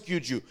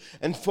persecute you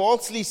and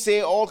falsely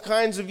say all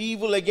kinds of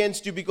evil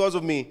against you because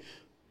of me.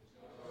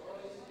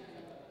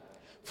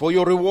 For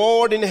your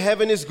reward in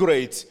heaven is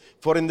great,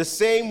 for in the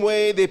same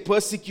way they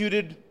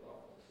persecuted.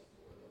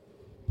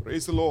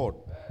 Praise the Lord.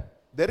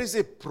 There is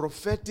a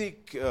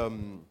prophetic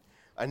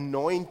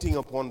anointing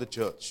upon the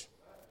church.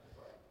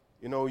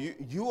 You know,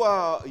 you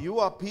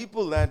are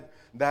people that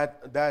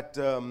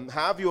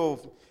have your,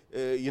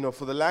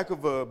 for the lack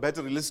of a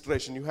better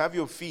illustration, you have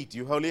your feet.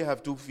 You only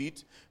have 2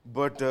 feet.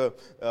 But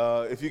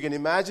if you can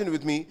imagine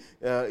with me,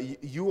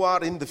 you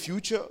are in the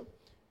future,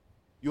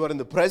 you are in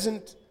the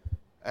present,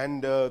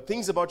 and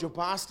things about your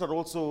past are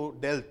also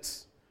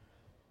dealt.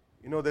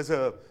 You know, there's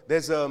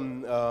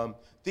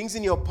things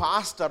in your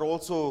past are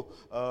also,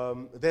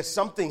 there's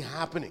something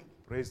happening.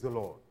 Praise the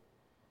Lord.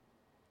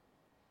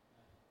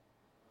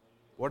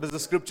 What does the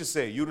scripture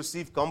say? You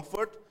receive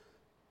comfort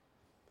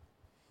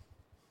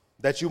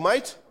that you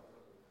might.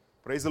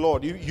 Praise the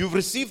Lord. You've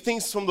received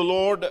things from the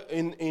Lord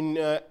in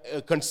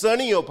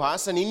concerning your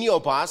past and in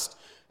your past,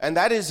 and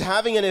that is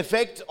having an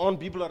effect on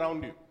people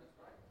around you.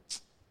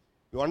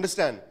 You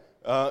understand?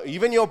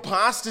 Even your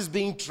past is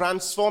being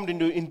transformed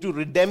into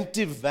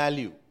redemptive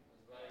value.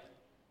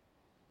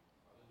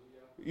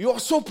 You are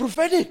so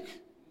prophetic.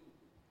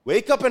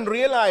 Wake up and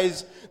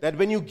realize that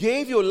when you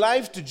gave your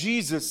life to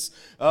Jesus,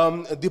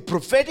 the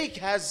prophetic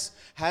has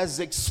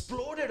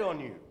exploded on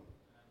you.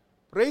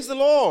 Praise the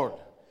Lord.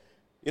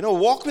 You know,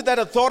 walk with that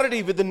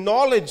authority, with the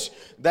knowledge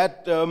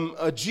that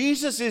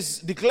Jesus is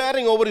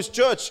declaring over his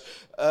church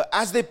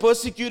as they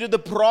persecuted the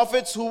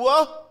prophets who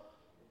were.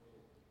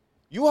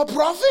 You are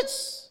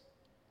prophets.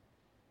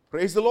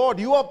 Praise the Lord.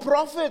 You are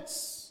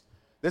prophets.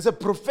 There's a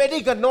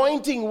prophetic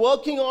anointing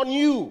working on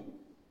you.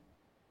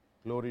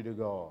 Glory to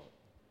God.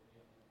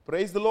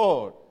 Praise the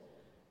Lord.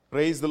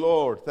 Praise the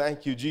Lord.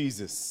 Thank you,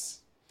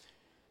 Jesus.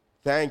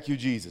 Thank you,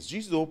 Jesus.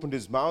 Jesus opened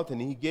his mouth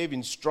and he gave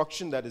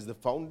instruction that is the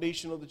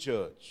foundation of the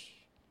church.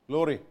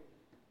 Glory.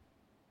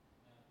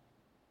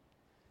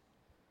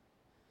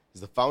 It's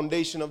the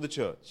foundation of the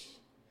church.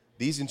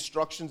 These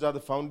instructions are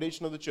the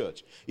foundation of the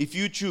church. If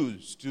you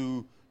choose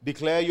to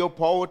declare your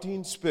poverty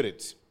in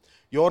spirit,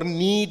 your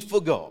need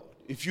for God,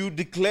 if you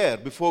declare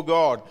before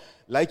God,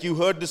 like you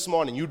heard this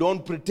morning, you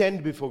don't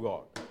pretend before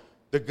God.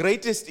 The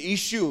greatest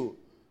issue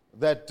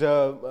that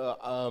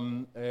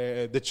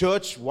the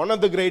church, one of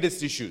the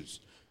greatest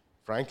issues,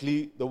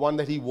 frankly, the one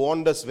that he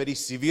warned us very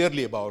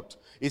severely about,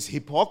 is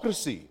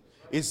hypocrisy,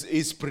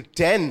 is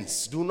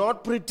pretense. Do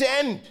not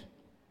pretend.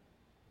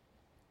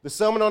 The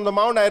Sermon on the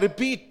Mount, I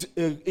repeat,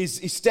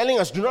 is telling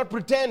us, do not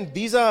pretend.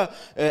 These are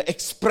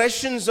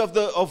expressions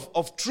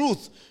of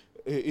truth,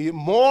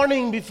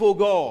 mourning before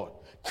God,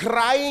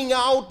 crying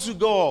out to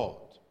God.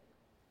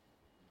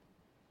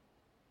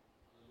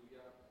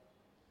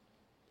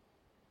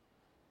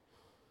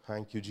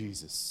 Thank you,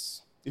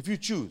 Jesus. If you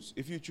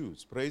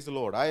choose, praise the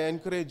Lord. I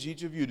encourage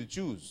each of you to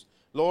choose.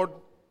 Lord,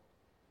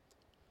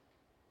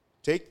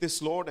 take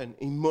this, Lord, and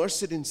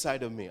immerse it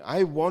inside of me.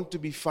 I want to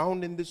be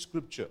found in this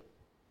scripture.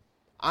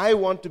 I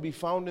want to be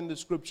found in the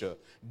scripture.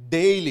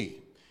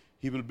 Daily,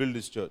 he will build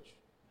his church.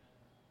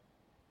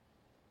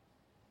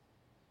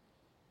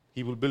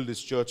 He will build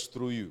his church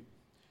through you.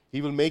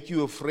 He will make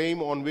you a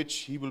frame on which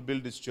he will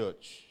build his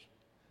church.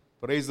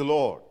 Praise the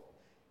Lord.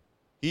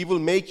 He will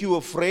make you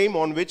a frame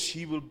on which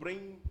he will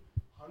bring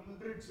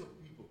hundreds of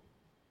people.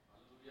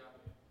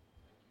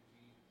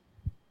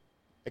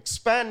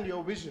 Expand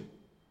your vision.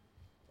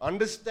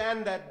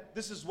 Understand that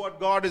this is what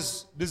God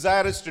is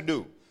desirous to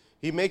do.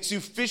 He makes you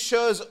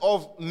fishers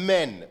of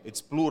men.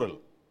 It's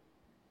plural.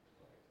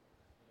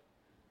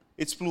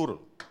 It's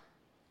plural.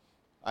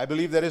 I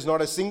believe there is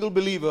not a single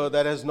believer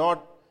that has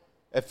not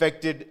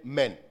affected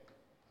men.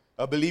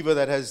 A believer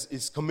that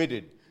is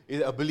committed.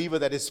 A believer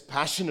that is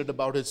passionate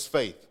about his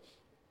faith.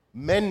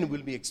 Men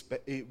will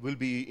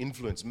be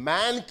influenced.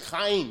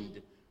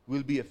 Mankind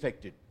will be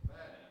affected.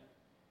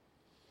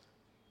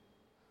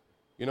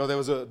 You know, there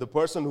was the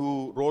person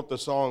who wrote the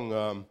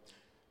song,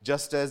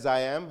 Just as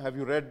I am. Have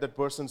you read that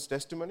person's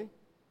testimony?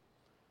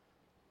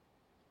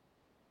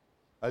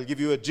 I'll give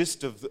you a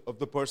gist of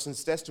the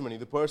person's testimony.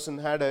 The person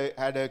had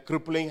a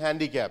crippling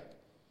handicap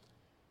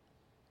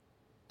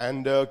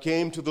and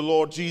came to the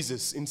Lord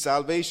Jesus in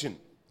salvation.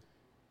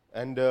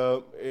 And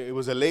it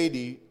was a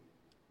lady,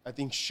 I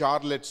think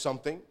Charlotte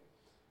something.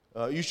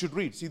 You should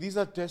read. See, these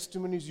are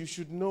testimonies you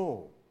should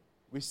know.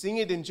 We sing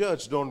it in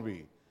church, don't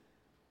we?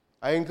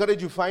 I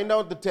encourage you, find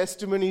out the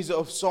testimonies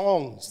of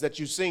songs that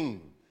you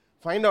sing.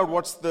 Find out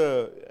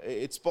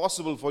it's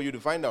possible for you to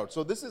find out.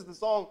 So this is the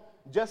song,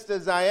 Just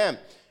As I Am.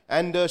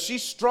 And she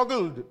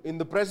struggled in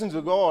the presence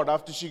of God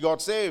after she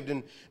got saved.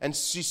 And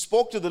she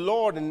spoke to the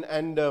Lord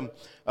and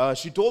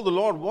she told the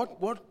Lord,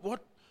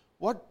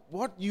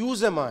 what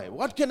use am I?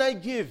 What can I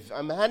give?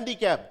 I'm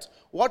handicapped.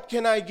 What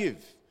can I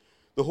give?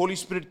 The Holy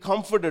Spirit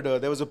comforted her.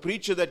 There was a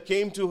preacher that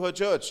came to her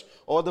church,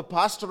 or the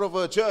pastor of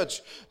her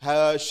church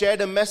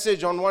shared a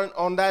message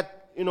on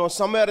that,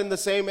 somewhere in the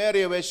same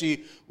area where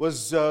she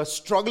was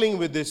struggling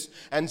with this,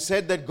 and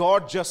said that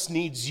God just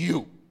needs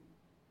you.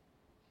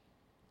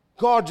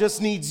 God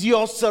just needs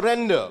your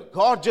surrender.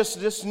 God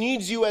just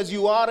needs you as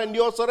you are and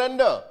your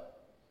surrender.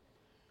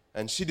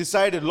 And she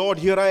decided, Lord,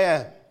 here I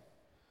am.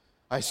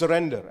 I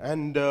surrender.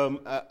 And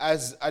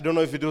as I don't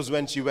know if it was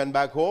when she went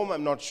back home,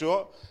 I'm not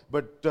sure.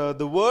 But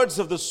the words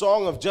of the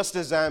song of Just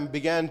As I Am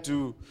began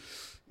to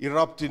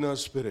erupt in her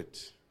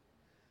spirit.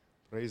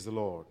 Praise the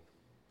Lord.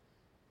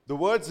 The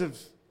words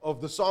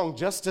of the song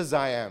Just As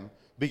I Am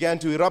began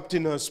to erupt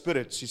in her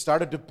spirit. She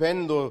started to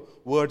pen the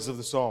words of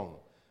the song.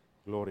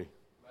 Glory.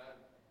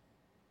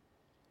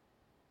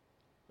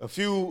 A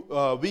few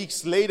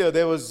weeks later,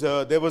 there was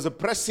a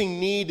pressing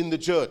need in the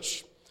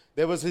church.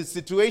 There was a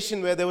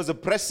situation where there was a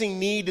pressing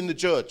need in the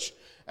church.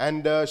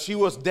 And she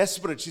was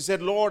desperate. She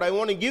said, Lord, I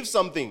want to give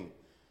something.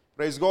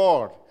 Praise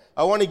God.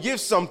 I want to give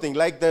something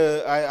like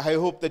I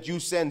hope that you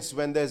sense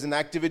when there's an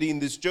activity in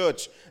this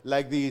church,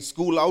 like the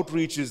school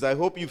outreaches. I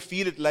hope you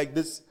feel it like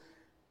this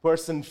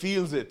person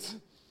feels it.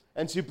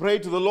 And she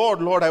prayed to the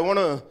Lord, Lord, I want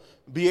to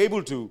be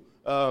able to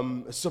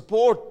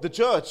support the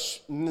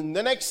church. And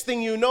the next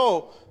thing you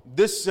know,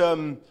 this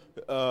song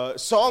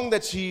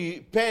that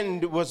she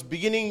penned was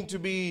beginning to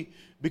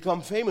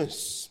become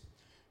famous.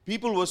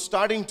 People were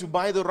starting to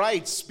buy the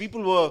rights.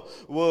 People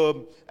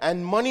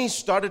and money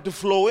started to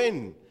flow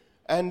in.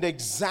 And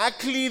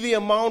exactly the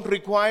amount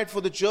required for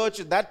the church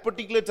at that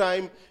particular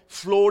time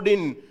flowed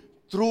in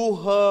through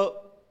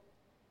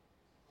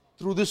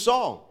the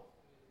song.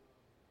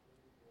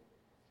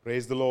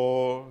 Praise the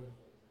Lord.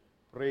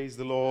 Praise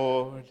the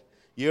Lord.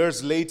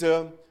 Years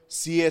later,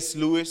 C.S.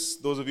 Lewis,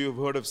 those of you who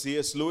have heard of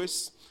C.S.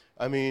 Lewis,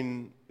 I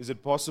mean, is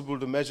it possible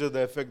to measure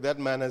the effect that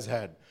man has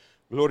had?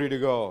 Glory to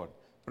God.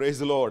 Praise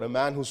the Lord. A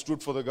man who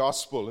stood for the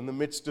gospel in the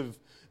midst of,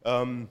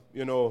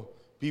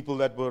 people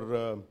that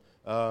were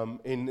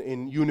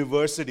in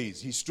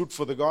universities. He stood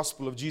for the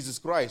gospel of Jesus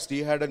Christ.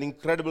 He had an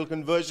incredible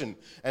conversion.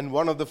 And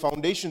one of the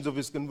foundations of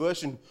his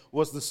conversion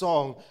was the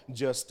song,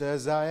 Just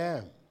As I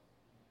Am.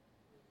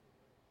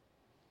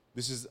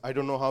 This is, I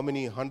don't know how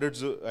many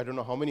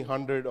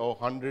hundred or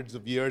hundreds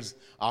of years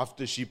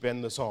after she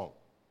penned the song.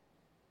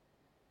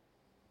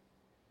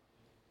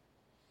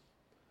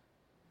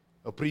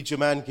 A preacher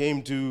man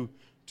came to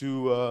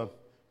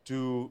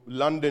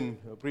London.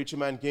 A preacher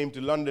man came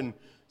to London.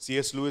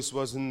 C.S. Lewis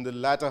was in the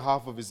latter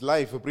half of his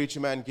life. A preacher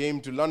man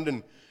came to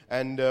London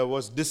and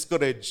was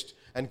discouraged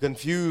and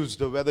confused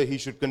whether he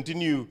should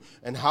continue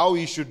and how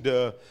he should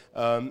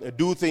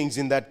do things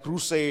in that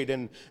crusade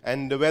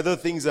and whether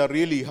things are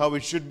really how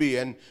it should be.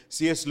 And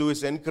C.S.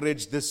 Lewis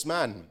encouraged this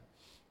man.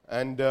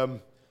 And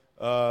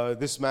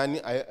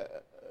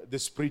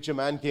this preacher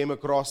man came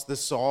across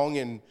this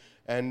song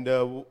and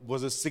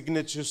was a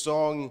signature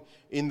song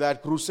in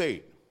that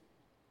crusade.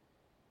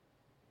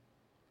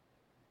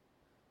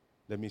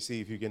 Let me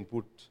see if you can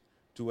put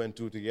two and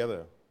two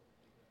together.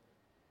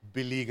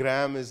 Billy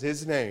Graham is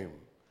his name.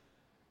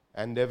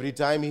 And every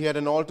time he had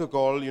an altar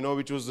call,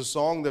 which was the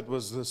song that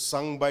was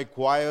sung by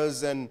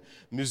choirs and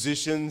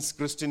musicians,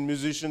 Christian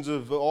musicians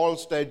of all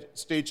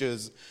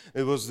stages,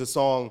 it was the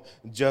song,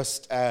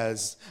 Just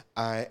As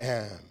I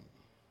Am.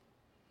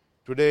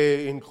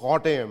 Today in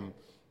Kottayam,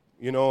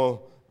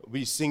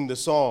 we sing the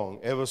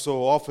song. Ever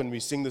so often we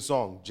sing the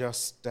song,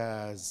 Just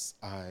As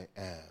I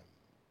Am.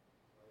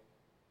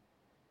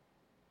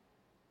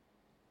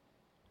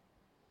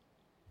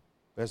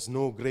 There's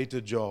no greater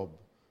job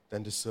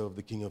than to serve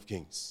the King of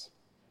Kings.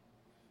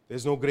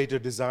 There's no greater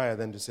desire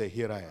than to say,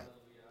 here I am.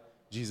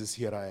 Jesus,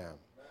 here I am.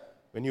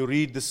 When you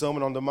read the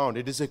Sermon on the Mount,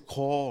 it is a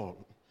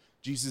call.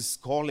 Jesus is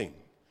calling.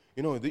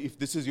 If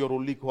this is your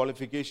only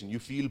qualification, you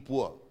feel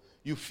poor,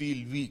 you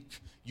feel weak,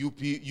 you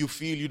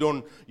feel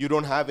you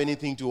don't have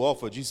anything to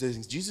offer.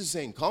 Jesus is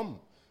saying, come,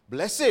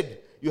 blessed.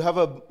 You have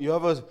a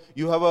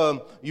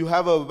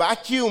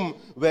vacuum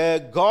where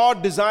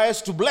God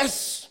desires to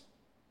bless.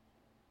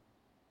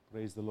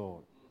 Praise the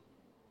Lord.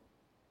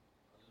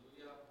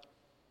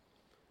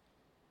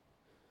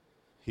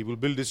 He will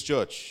build his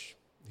church.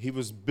 He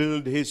will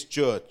build his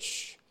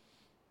church.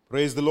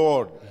 Praise the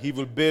Lord. He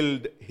will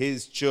build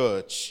His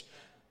church.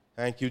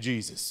 Thank you,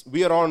 Jesus.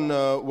 We are on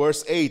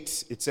verse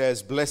 8. It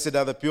says, "Blessed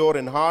are the pure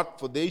in heart,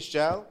 for they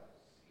shall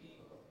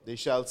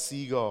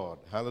see God."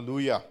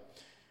 Hallelujah.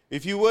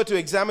 If you were to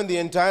examine the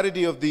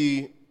entirety of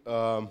the...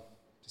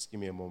 just give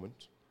me a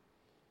moment.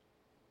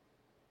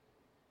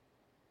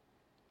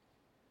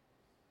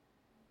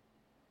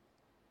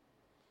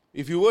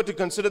 If you were to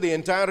consider the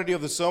entirety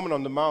of the Sermon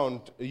on the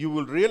Mount, you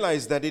will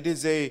realize that it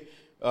is a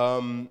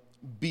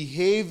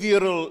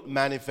behavioral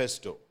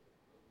manifesto.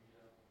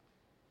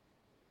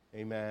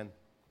 Amen.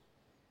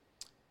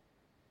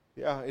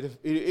 Yeah,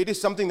 it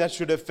is something that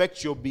should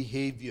affect your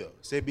behavior.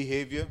 Say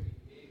behavior.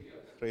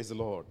 Praise the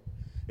Lord.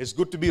 It's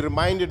good to be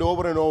reminded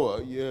over and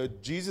over.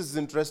 Jesus is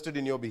interested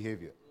in your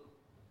behavior.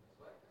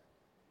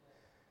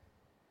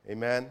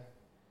 Amen.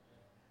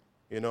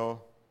 You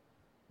know,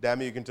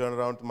 Dammy, you can turn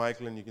around to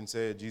Michael and you can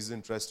say, Jesus is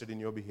interested in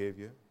your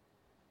behavior.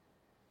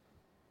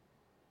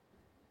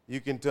 You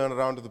can turn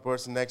around to the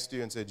person next to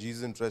you and say, Jesus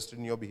is interested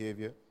in your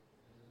behavior.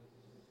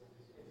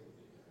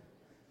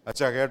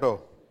 Acha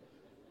keto.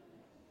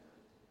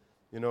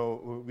 You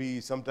know,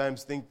 we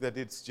sometimes think that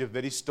it's just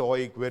very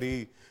stoic,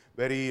 very,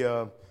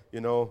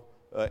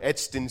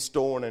 etched in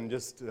stone and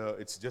just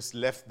it's just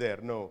left there.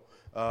 No.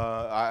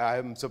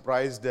 I'm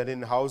surprised that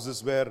in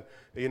houses where,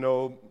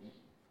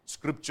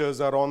 scriptures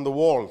are on the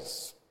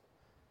walls,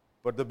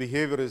 but the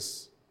behavior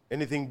is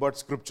anything but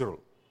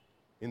scriptural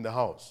in the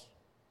house.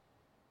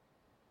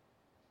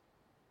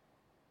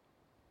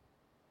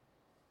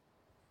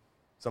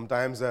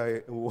 Sometimes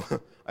I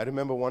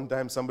remember one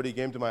time somebody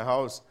came to my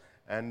house,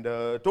 and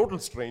a total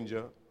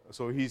stranger.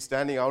 So he's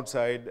standing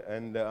outside,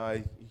 and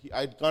I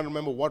can't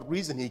remember what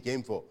reason he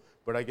came for,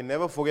 but I can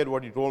never forget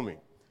what he told me.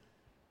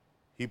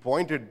 He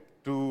pointed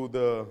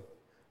to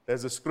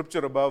there's a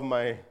scripture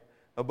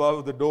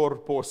above the door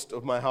post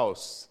of my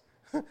house.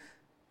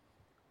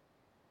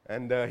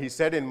 And he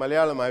said in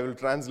Malayalam, I will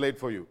translate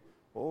for you.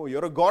 Oh,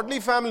 you're a godly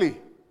family.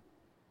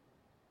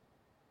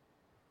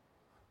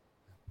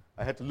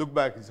 I had to look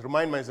back and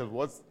remind myself,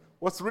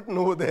 what's written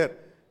over there?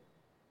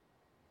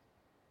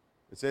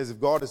 It says,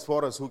 if God is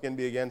for us, who can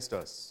be against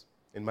us?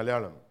 In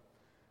Malayalam.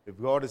 If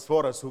God is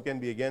for us, who can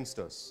be against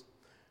us?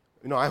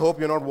 I hope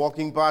you're not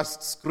walking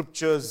past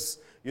scriptures,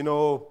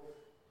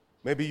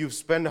 maybe you've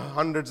spent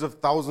hundreds of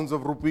thousands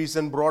of rupees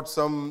and brought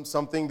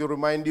something to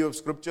remind you of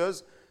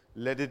scriptures.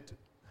 Let it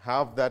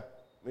have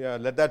that,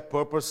 let that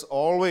purpose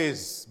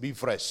always be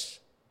fresh.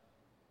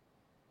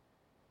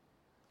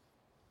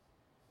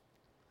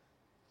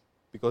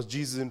 Because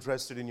Jesus is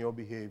interested in your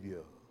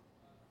behavior.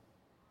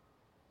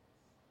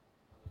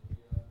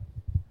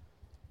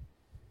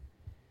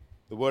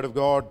 The Word of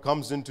God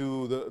comes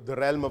into the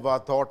realm of our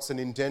thoughts and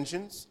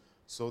intentions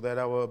so that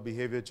our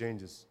behavior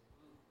changes.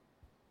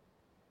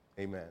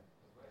 Amen.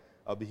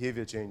 Our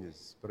behavior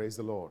changes. Praise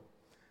the Lord.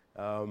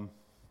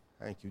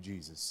 Thank you,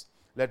 Jesus.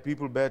 Let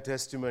people bear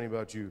testimony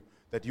about you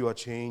that you are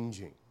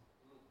changing.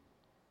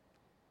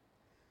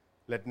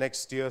 Let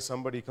next year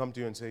somebody come to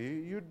you and say,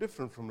 you're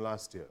different from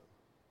last year.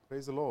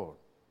 Praise the Lord.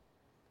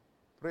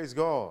 Praise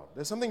God.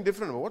 There's something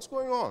different. What's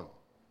going on?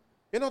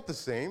 You're not the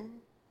same.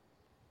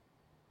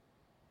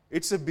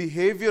 It's a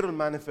behavioral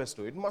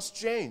manifesto. It must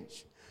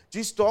change.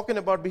 Jesus is talking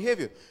about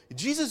behavior.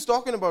 Jesus is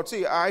talking about,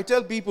 see, I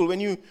tell people when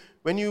you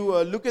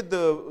look at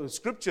the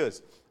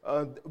scriptures,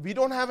 we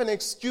don't have an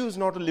excuse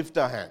not to lift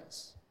our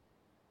hands.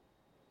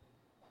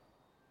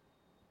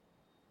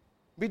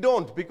 We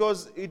don't,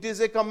 because it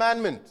is a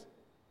commandment.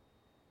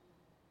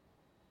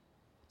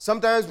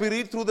 Sometimes we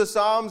read through the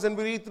Psalms and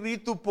we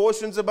read through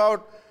portions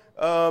about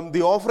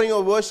the offering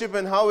of worship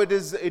and how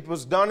it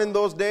was done in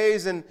those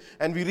days, and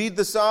we read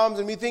the Psalms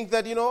and we think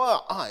that,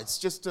 it's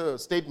just a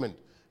statement.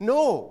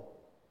 No.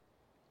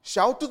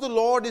 Shout to the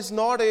Lord is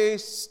not a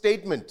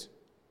statement.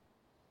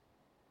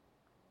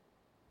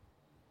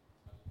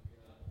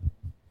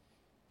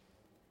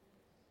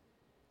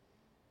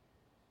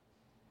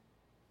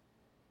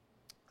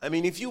 I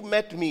mean, if you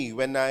met me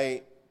when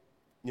I,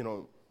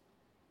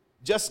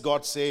 just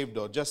got saved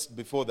or just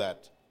before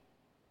that,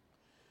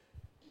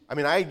 I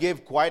mean, I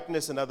gave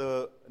quietness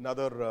another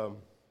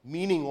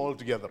meaning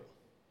altogether.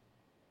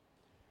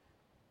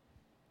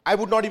 I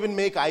would not even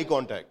make eye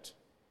contact.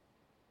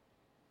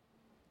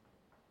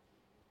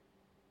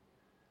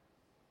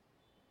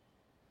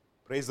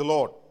 Praise the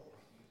Lord.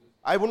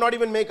 I would not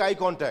even make eye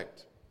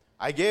contact.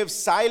 I gave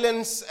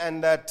silence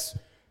and that,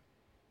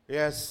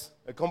 yes,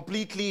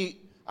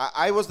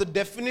 I was the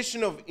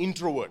definition of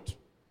introvert.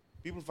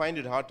 People find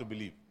it hard to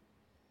believe.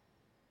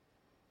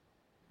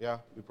 Yeah,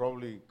 you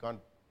probably can't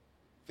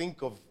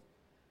think of,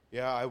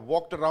 I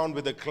walked around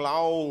with a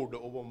cloud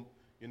over,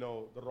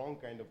 the wrong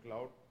kind of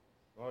cloud.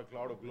 Not a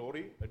cloud of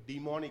glory, a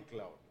demonic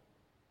cloud.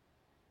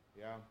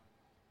 Yeah.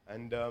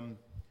 And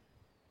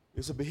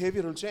it's a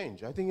behavioral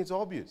change. I think it's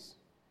obvious.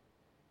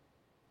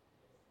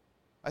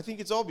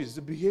 It's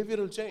a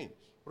behavioral change.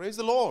 Praise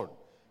the Lord.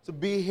 It's a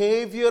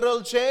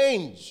behavioral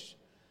change.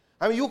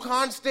 I mean, you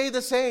can't stay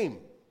the same.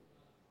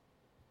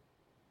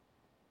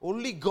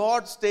 Only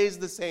God stays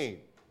the same.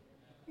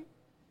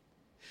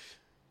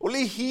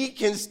 Only He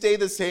can stay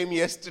the same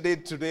yesterday,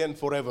 today, and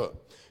forever.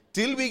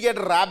 Till we get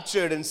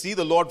raptured and see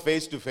the Lord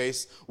face to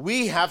face,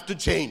 we have to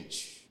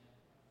change.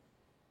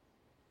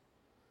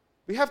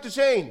 We have to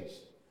change.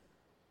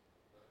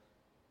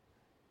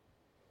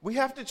 We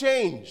have to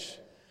change.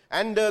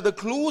 And the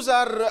clues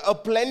are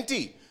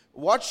aplenty.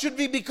 What should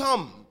we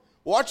become?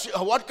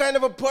 What kind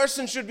of a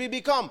person should we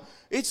become?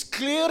 It's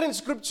clear in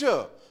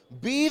Scripture.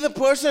 Be the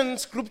person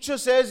Scripture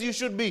says you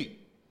should be.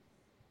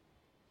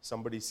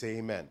 Somebody say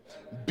amen.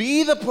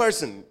 Be the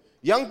person.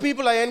 Young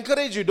people, I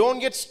encourage you, don't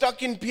get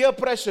stuck in peer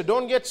pressure.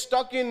 Don't get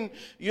stuck in,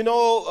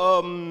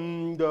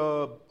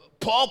 the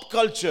pop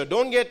culture.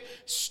 Don't get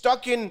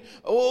stuck in,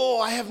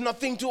 I have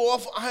nothing to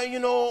offer.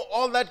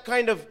 All that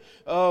kind of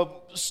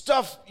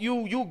stuff.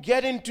 You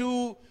get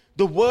into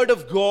the Word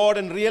of God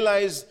and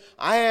realize,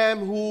 I am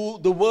who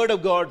the Word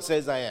of God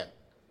says I am.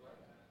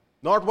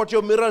 Not what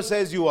your mirror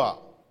says you are.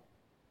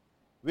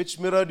 Which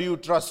mirror do you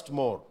trust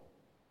more?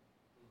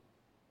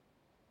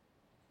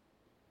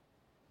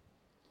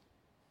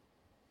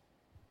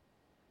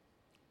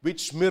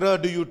 Which mirror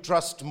do you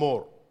trust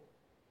more?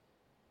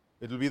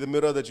 It will be the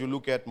mirror that you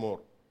look at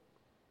more.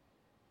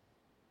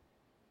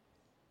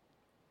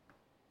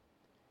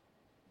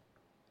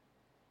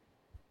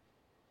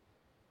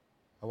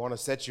 I want to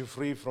set you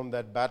free from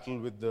that battle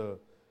with the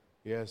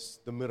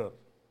mirror.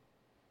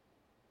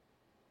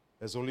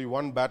 There's only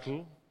one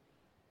battle,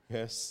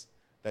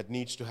 that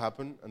needs to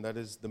happen, and that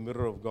is the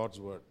mirror of God's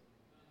Word.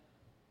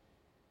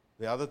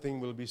 The other thing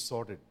will be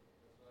sorted.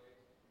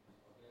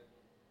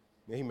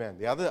 Amen.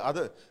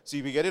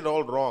 See, we get it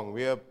all wrong.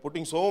 We are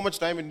putting so much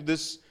time into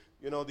this,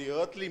 the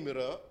earthly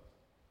mirror,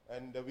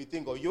 and we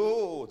think,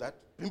 that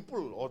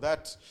pimple, or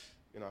that,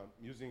 I'm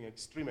using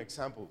extreme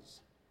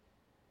examples.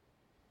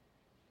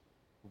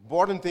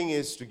 Important thing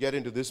is to get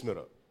into this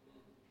mirror,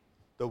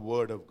 the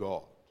Word of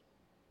God.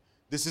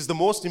 This is the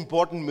most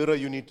important mirror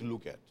you need to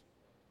look at.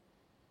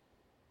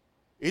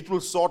 It will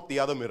sort the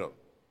other mirror.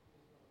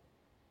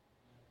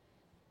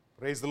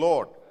 Praise the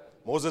Lord.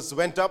 Moses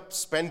went up,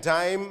 spent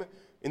time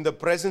in the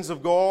presence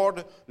of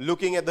God,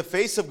 looking at the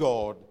face of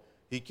God.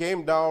 He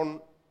came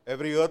down,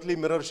 every earthly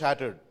mirror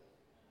shattered.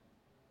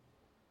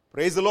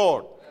 Praise the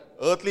Lord.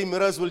 Earthly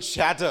mirrors will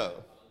shatter.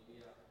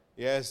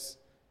 Yes.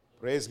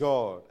 Praise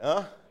God.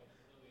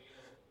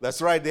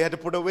 That's right. They had to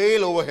put a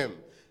veil over him.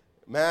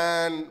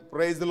 Man,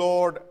 praise the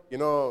Lord.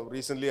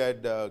 Recently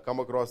I'd come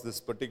across this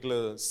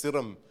particular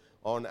serum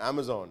on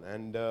Amazon,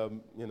 and,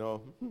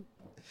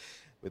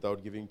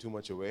 without giving too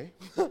much away,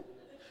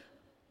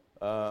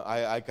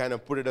 I kind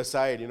of put it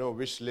aside,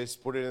 wish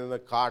list, put it in the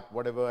cart,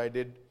 whatever I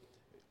did.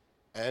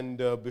 And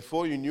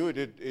before you knew it,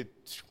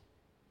 it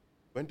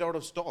went out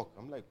of stock.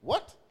 I'm like,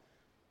 what?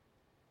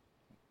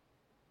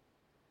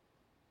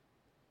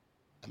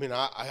 I mean,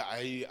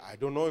 I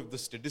don't know if the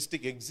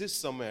statistic exists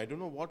somewhere. I don't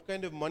know what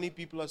kind of money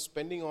people are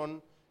spending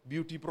on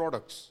beauty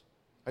products.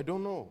 I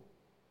don't know.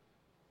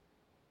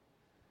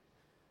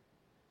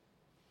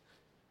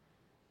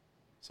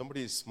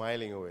 Somebody is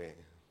smiling away.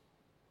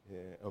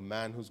 A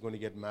man who's going to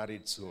get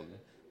married soon.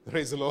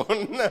 Praise the Lord.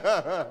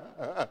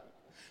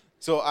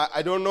 So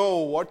I don't know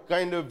what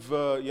kind of,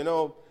 but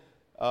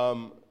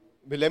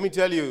let me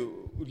tell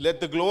you, let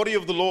the glory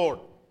of the Lord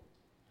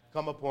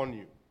come upon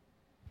you.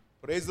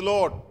 Praise the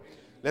Lord.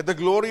 Let the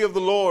glory of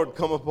the Lord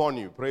come upon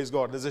you. Praise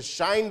God. There's a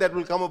shine that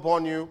will come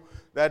upon you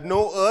that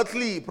no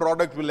earthly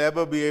product will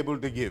ever be able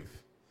to give.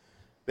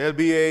 There'll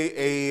be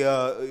a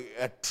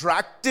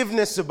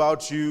attractiveness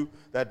about you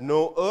that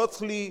no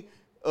earthly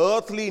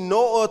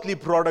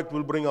product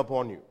will bring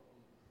upon you.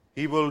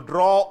 He will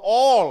draw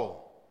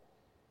all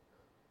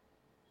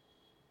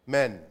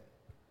men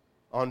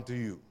unto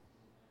you.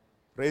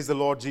 Praise the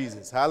Lord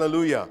Jesus.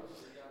 Hallelujah.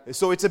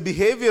 So it's a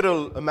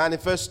behavioral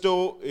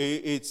manifesto.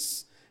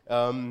 It's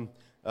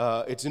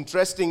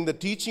interesting. The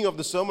teaching of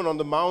the Sermon on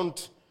the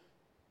Mount,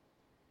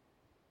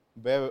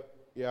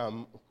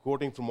 I'm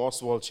quoting from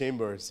Oswald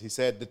Chambers. He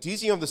said, the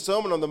teaching of the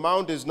Sermon on the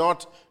Mount is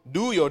not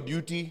do your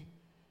duty,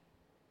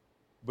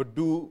 but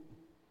do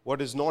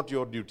what is not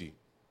your duty.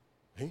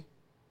 Hey?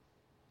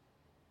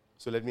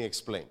 So let me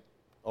explain.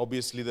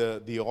 Obviously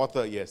the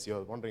author, yes,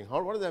 you're wondering,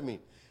 what does that mean?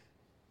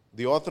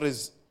 The author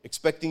is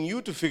expecting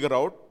you to figure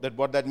out that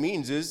what that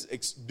means is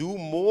do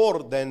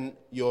more than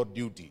your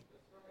duty.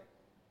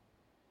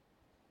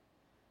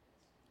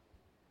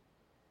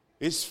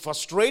 It's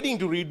frustrating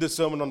to read the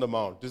Sermon on the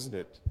Mount, isn't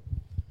it?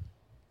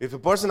 If a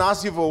person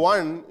asks you for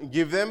one,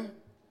 give them.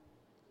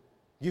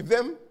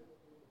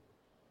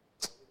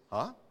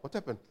 Huh? What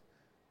happened?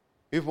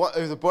 If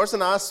the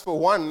person asks for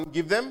one,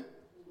 give them.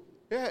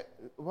 Yeah,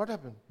 what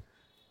happened?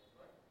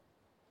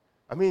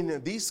 I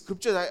mean, these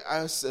scriptures,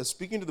 I was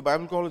speaking to the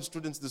Bible college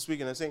students this week,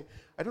 and I was saying,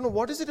 I don't know,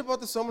 what is it about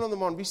the Sermon on the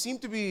Mount? We seem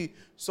to be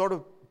sort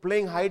of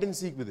playing hide and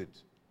seek with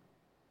it.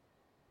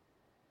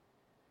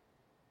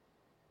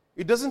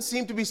 It doesn't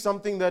seem to be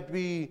something that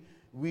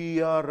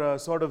we are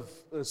sort of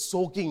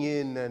soaking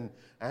in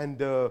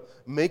and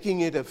making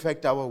it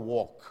affect our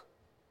walk.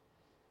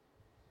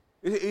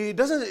 It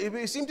doesn't,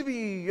 it seems to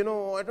be, I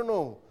don't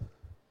know.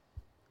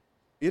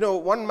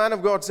 One man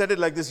of God said it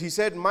like this. He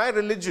said, my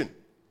religion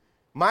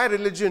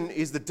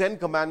is the 10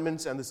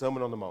 Commandments and the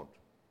Sermon on the Mount.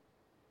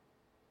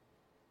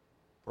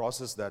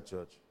 Process that,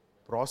 church.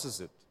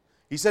 Process it.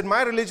 He said,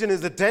 my religion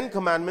is the 10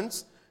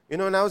 Commandments.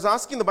 And I was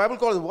asking the Bible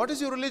scholars, what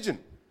is your religion?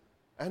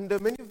 And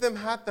many of them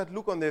had that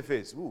look on their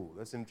face. Ooh,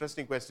 that's an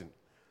interesting question.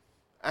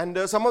 And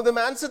some of them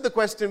answered the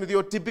question with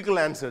your typical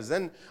answers.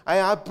 And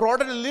I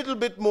prodded a little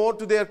bit more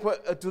to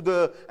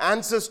the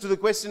answers to the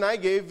question I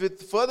gave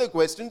with further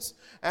questions.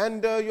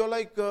 And you're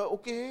like,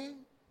 okay.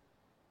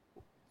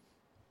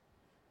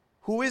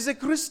 Who is a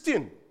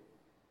Christian?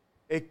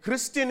 A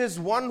Christian is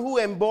one who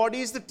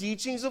embodies the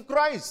teachings of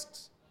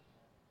Christ.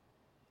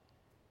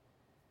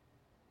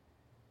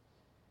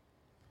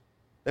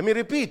 Let me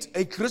repeat.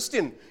 A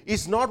Christian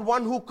is not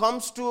one who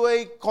comes to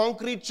a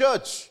concrete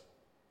church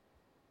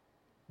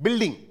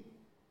building.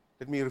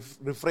 Let me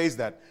rephrase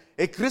that.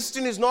 A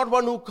Christian is not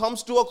one who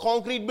comes to a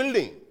concrete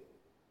building.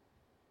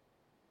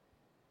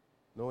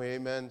 No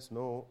amens,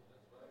 no.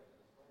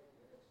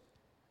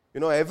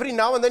 Every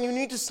now and then you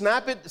need to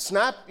snap,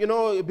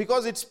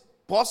 because it's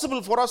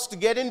possible for us to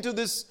get into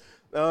this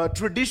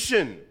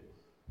tradition.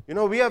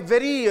 We are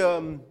very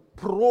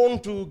prone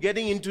to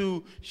getting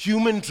into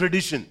human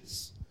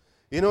traditions.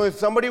 If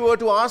somebody were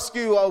to ask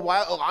you,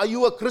 why are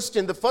you a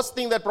Christian? The first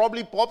thing that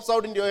probably pops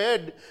out in your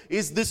head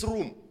is this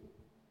room.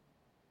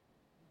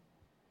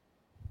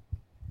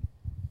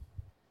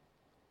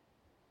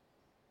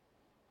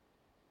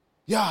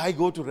 Yeah, I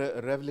go to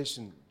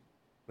Revelation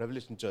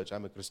Church.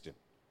 I'm a Christian.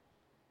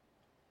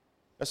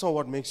 That's not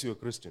what makes you a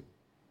Christian.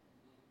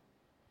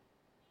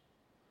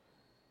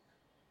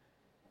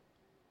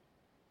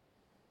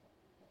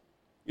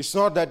 It's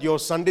not that your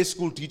Sunday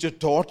school teacher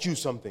taught you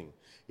something.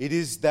 It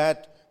is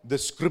that the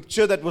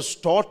scripture that was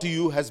taught to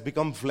you has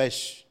become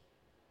flesh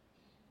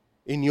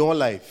in your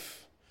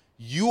life.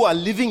 You are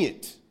living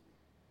it.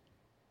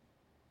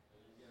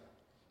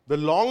 The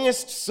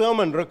longest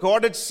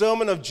recorded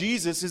sermon of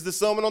Jesus is the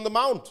Sermon on the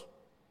Mount.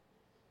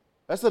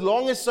 That's the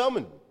longest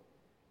sermon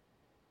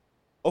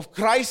of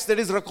Christ that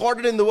is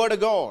recorded in the Word of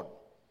God.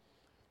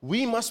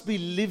 We must be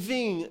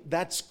living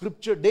that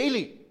scripture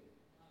daily.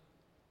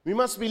 We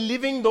must be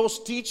living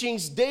those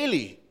teachings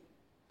daily.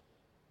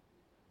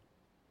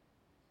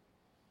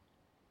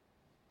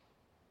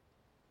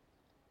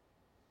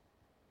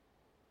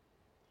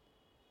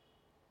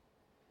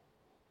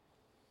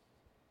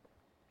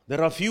 There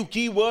are a few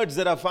key words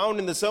that are found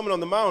in the Sermon on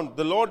the Mount.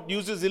 The Lord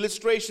uses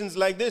illustrations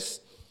like this: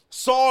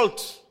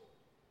 salt,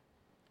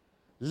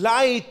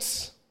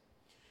 light,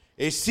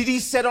 a city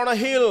set on a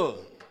hill.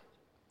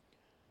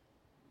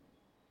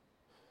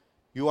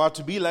 You are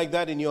to be like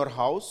that in your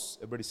house.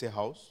 Everybody say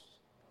house.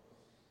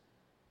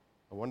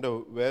 I wonder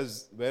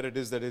where it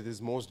is that it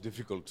is most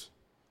difficult.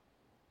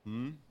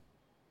 It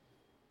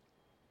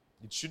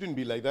shouldn't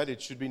be like that.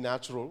 It should be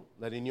natural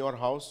that in your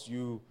house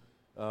you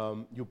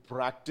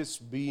practice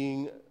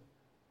being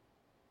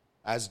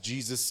as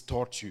Jesus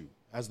taught you,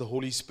 as the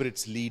Holy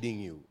Spirit's leading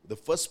you. The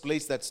first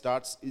place that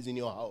starts is in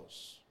your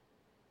house.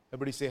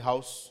 Everybody say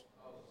house.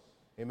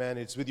 Amen.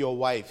 It's with your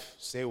wife.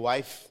 Say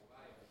wife.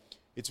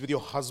 It's with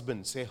your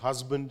husband. Say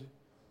husband.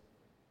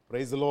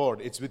 Praise the Lord.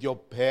 It's with your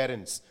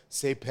parents.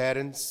 Say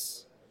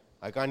parents.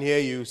 I can't hear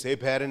you. Say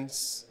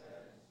parents.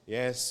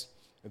 Yes.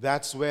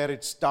 That's where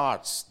it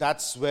starts.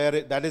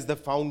 That is the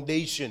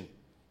foundation.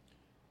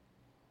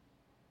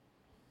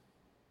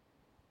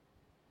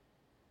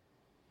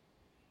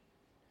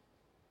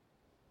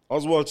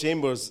 Oswald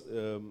Chambers,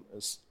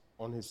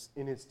 in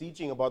his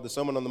teaching about the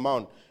Sermon on the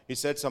Mount, he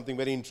said something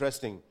very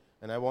interesting,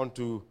 and I want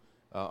to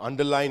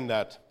underline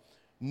that.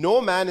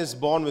 No man is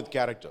born with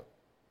character.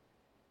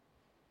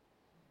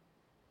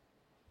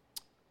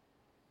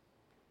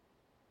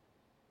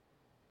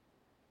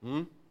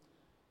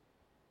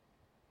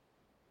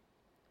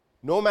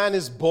 No man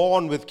is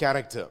born with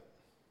character.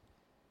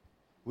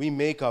 We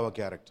make our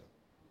character.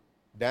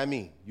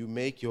 Dammy, you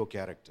make your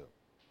character.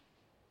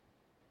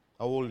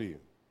 How old are you?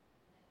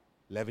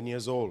 11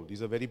 years old.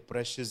 These are very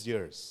precious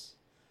years.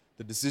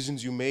 The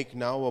decisions you make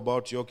now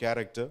about your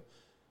character,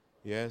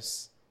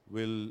 yes,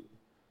 will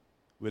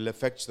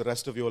affect the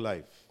rest of your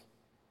life.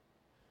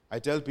 I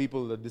tell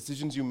people the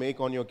decisions you make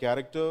on your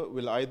character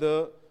will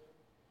either,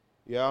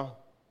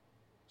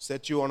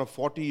 set you on a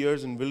 40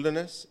 years in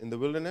the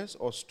wilderness,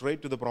 or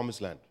straight to the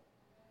promised land.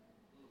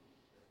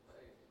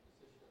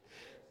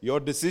 Your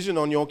decision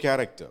on your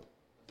character.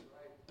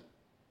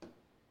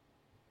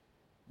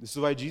 This is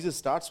why Jesus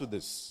starts with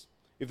this.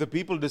 If the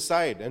people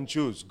decide and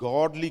choose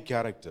godly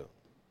character,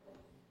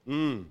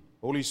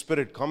 Holy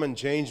Spirit, come and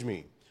change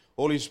me.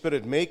 Holy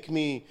Spirit, make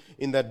me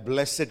in that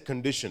blessed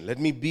condition. Let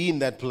me be in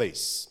that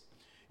place.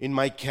 In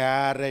my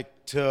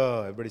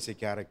character. Everybody say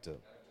character.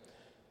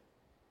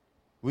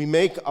 We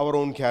make our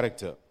own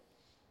character.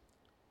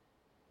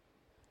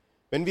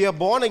 When we are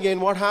born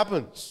again, what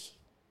happens?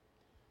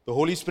 The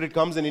Holy Spirit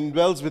comes and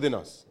indwells within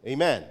us.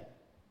 Amen.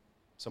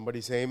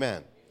 Somebody say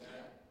amen.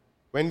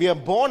 When we are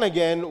born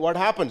again, what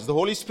happens? The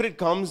Holy Spirit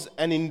comes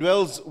and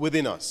indwells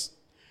within us.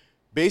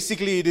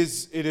 Basically, it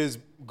is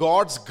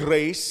God's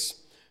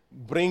grace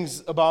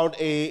brings about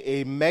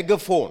a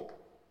megaphone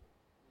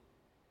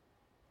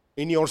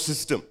in your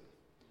system.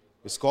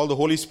 It's called the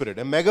Holy Spirit.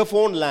 A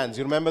megaphone lands.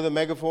 You remember the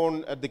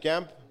megaphone at the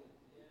camp?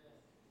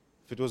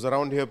 If it was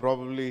around here,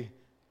 probably,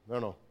 I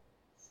don't know.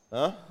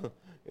 Huh?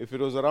 If it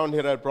was around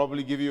here, I'd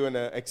probably give you an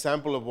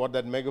example of what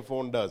that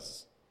megaphone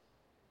does.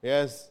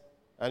 Yes?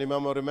 Any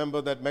mama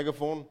remember that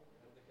megaphone?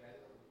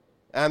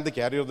 And the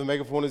carrier of the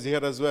megaphone is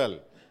here as well.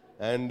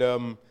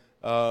 And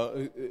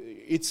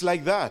it's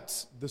like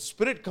that. The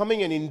Spirit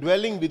coming and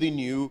indwelling within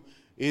you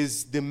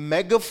is the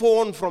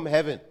megaphone from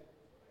heaven.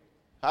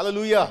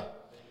 Hallelujah.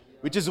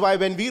 Which is why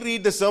when we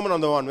read the Sermon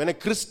on the Mount, when a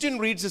Christian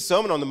reads the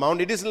Sermon on the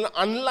Mount,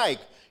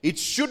 it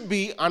should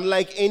be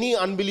unlike any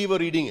unbeliever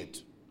reading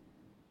it.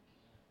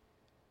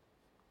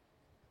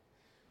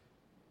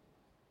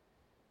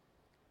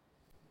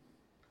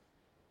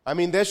 I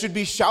mean, there should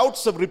be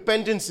shouts of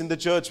repentance in the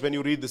church when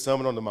you read the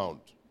Sermon on the Mount.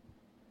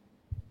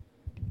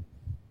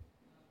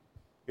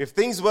 If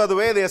things were the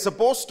way they are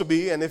supposed to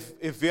be, and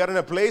if we are in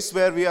a place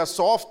where we are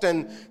soft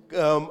and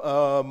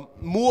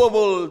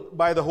movable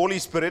by the Holy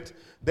Spirit,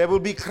 there will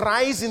be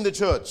cries in the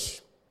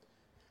church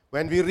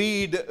when we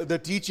read the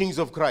teachings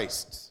of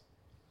Christ.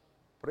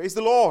 Praise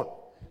the Lord.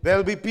 There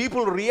will be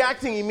people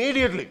reacting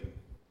immediately.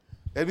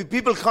 There will be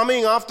people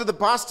coming after the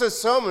pastor's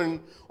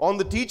sermon on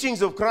the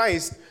teachings of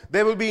Christ.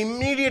 There will be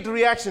immediate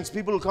reactions.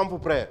 People will come for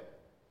prayer.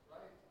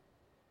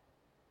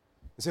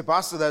 They say,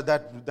 Pastor,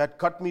 that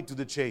cut me to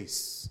the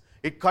chase.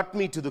 It cut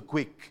me to the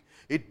quick.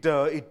 It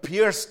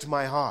pierced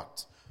my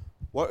heart.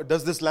 What,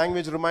 does this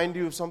language remind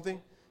you of something?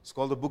 It's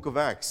called the Book of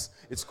Acts.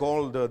 It's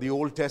called the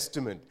Old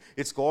Testament.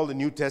 It's called the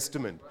New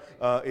Testament.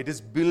 It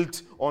is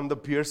built on the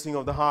piercing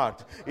of the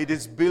heart. It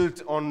is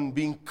built on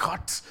being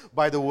cut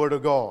by the Word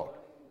of God.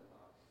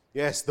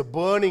 Yes, the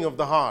burning of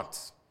the heart.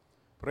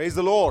 Praise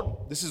the Lord.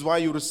 This is why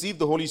you receive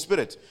the Holy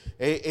Spirit.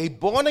 A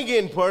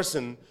born-again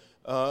person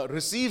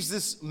receives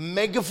this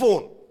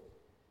megaphone.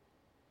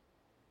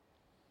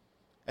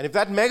 And if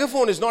that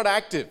megaphone is not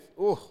active,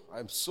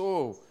 I'm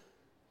so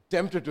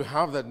tempted to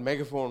have that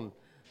megaphone.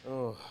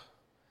 Oh,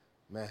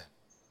 man.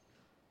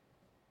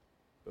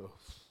 Oh.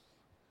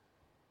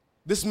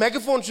 This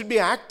megaphone should be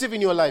active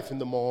in your life in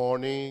the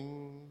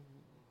morning.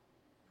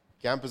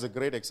 Camp is a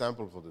great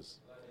example for this.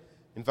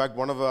 In fact,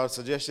 one of our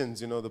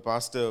suggestions, the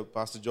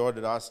Pastor George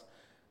had asked,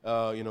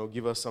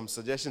 give us some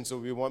suggestions. So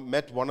we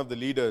met one of the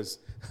leaders.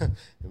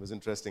 It was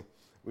interesting.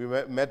 We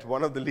met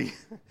one of the leaders.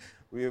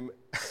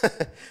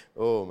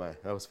 Oh man,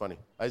 that was funny.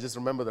 I just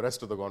remember the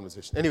rest of the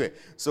conversation. Anyway,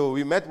 so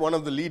we met one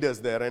of the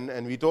leaders there,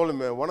 and we told him,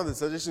 one of the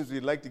suggestions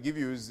we'd like to give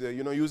you is,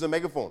 use a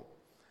megaphone.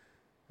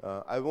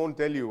 I won't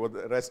tell you what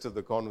the rest of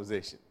the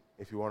conversation.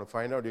 If you want to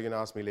find out, you can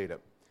ask me later.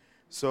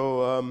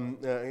 So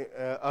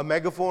a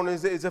megaphone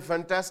is a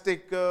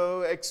fantastic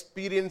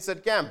experience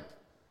at camp.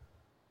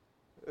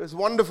 It's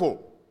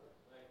wonderful.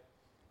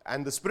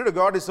 And the Spirit of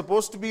God is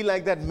supposed to be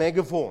like that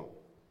megaphone.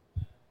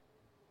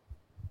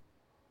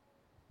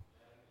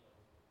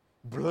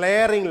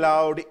 Blaring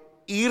loud,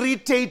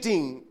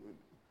 irritating.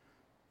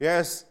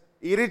 Yes,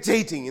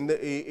 irritating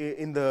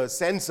in the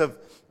sense of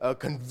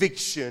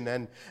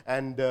conviction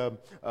and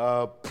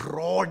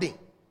prodding.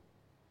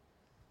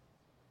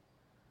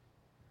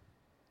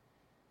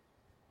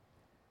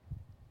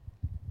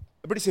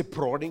 Everybody say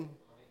prodding.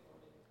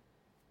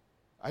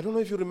 I don't know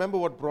if you remember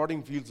what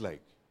prodding feels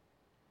like.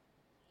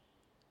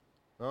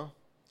 Huh?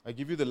 I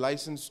give you the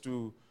license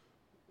to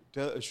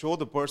show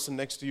the person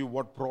next to you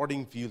what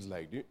prodding feels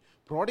like.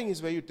 Prodding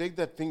is where you take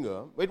that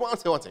finger. Wait, one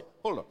second.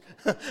 Hold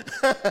on.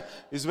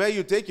 Is where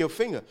you take your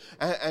finger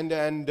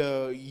and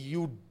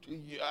you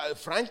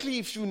frankly,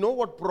 if you know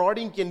what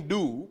prodding can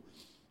do,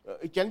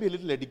 it can be a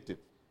little addictive.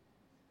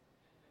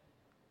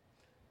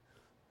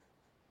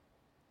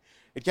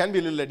 It can be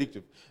a little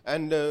addictive.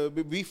 And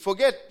we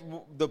forget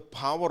the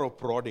power of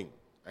prodding,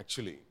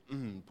 actually.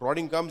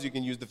 Prodding comes, you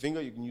can use the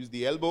finger, you can use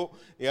the elbow.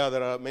 Yeah,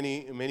 there are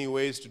many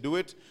ways to do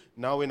it.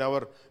 Now in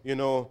our,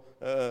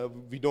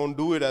 we don't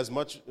do it as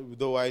much,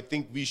 though I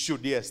think we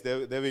should. Yes,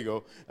 there we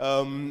go.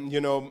 And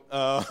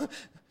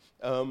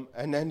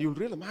then you'll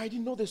realize, I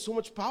didn't know there's so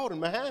much power in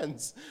my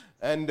hands.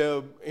 And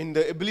in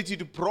the ability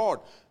to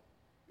prod.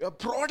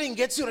 Prodding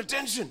gets your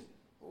attention.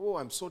 Oh,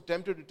 I'm so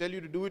tempted to tell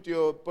you to do it to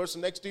your person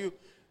next to you.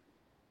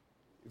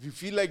 If you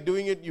feel like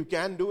doing it, you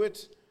can do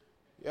it.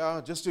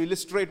 Yeah, just to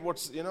illustrate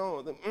what's,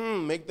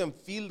 make them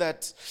feel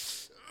that.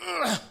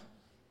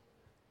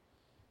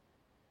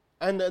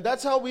 And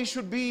that's how we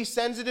should be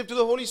sensitive to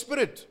the Holy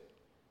Spirit.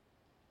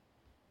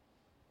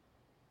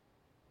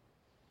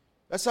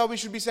 That's how we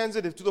should be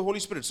sensitive to the Holy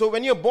Spirit. So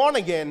when you're born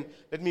again,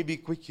 let me be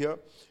quick here.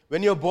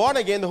 When you're born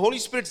again, the Holy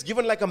Spirit's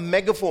given like a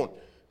megaphone.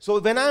 So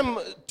when I'm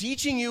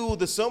teaching you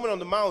the Sermon on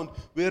the Mount,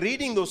 we're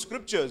reading those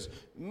scriptures.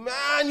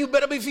 Man, you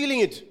better be feeling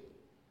it.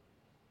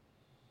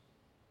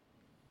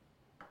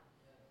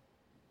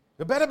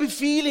 You better be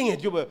feeling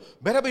it. You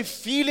better be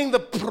feeling the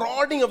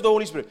prodding of the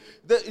Holy Spirit.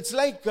 It's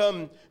like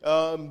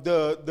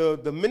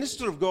the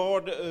minister of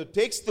God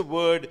takes the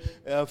word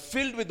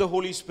filled with the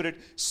Holy Spirit,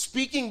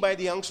 speaking by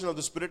the unction of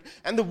the Spirit,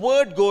 and the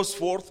word goes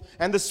forth,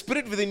 and the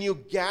Spirit within you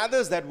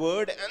gathers that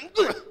word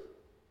and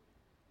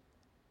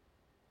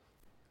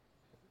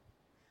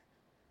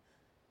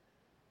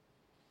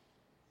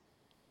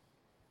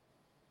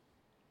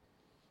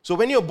so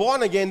when you're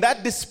born again,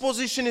 that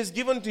disposition is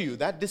given to you.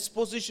 That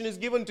disposition is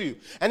given to you.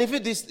 And if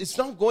it's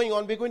not going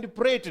on, we're going to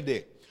pray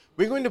today.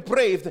 We're going to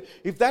pray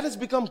if that has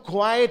become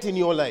quiet in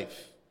your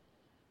life.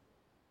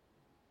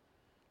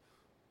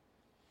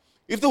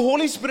 If the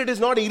Holy Spirit is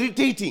not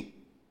irritating,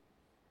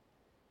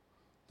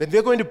 then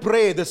we're going to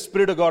pray the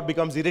Spirit of God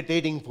becomes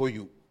irritating for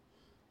you.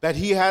 That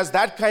He has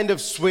that kind of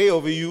sway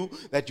over you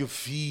that you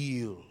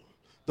feel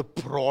the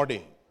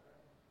prodding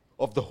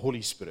of the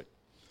Holy Spirit.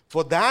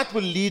 For that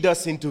will lead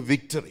us into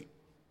victory.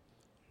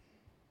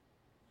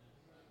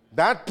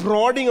 That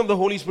prodding of the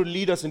Holy Spirit will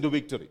lead us into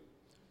victory.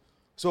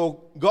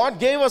 So God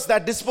gave us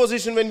that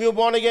disposition when we were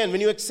born again, when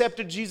you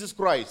accepted Jesus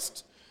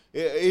Christ.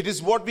 It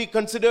is what we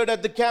considered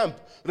at the camp.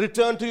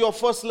 Return to your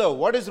first love.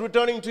 What is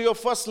returning to your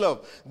first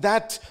love?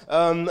 That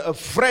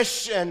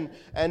fresh and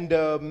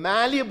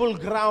malleable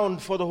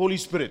ground for the Holy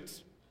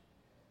Spirit.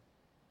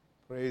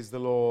 Praise the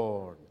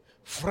Lord.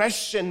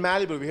 Fresh and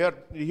malleable. We're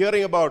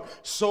hearing about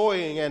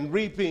sowing and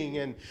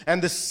reaping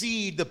and the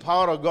seed, the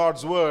power of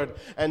God's word,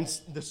 and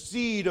the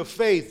seed of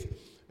faith.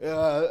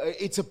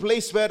 It's a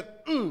place where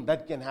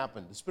that can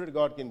happen. The Spirit of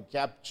God can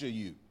capture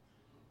you.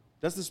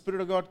 Does the Spirit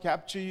of God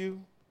capture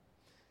you?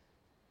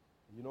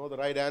 You know the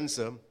right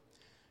answer.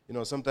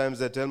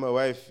 Sometimes I tell my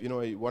wife,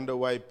 I wonder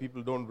why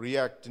people don't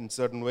react in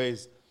certain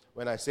ways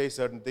when I say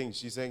certain things.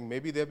 She's saying,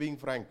 maybe they're being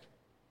frank.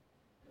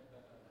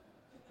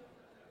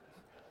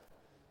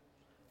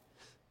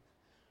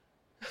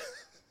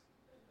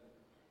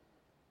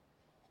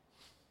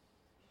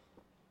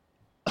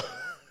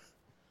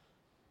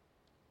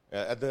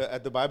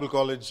 At the Bible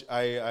college,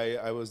 I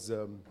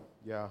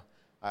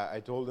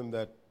told them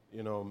that,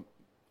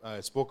 I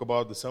spoke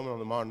about the Sermon on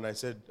the Mount, and I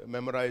said,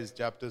 memorize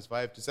chapters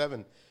 5 to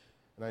 7.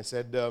 And I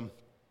said,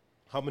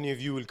 how many of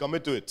you will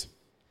commit to it?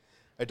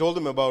 I told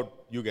them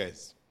about you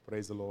guys.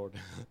 Praise the Lord.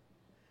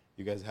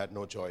 You guys had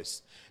no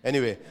choice.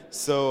 Anyway,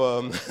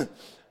 so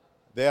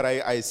there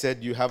I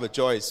said you have a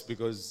choice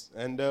because,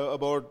 and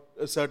about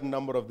a certain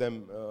number of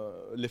them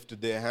lifted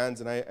their hands,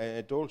 and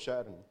I told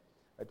Sharon,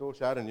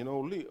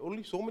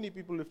 only so many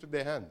people lifted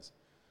their hands.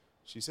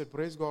 She said,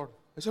 praise God.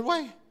 I said,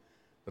 why?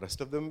 The rest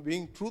of them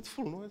being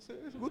truthful. No, I said,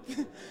 it's a good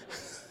thing.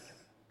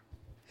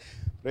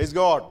 Praise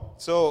God.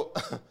 So,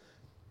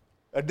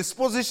 a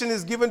disposition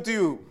is given to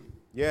you.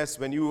 Yes,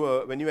 when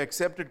you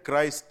accepted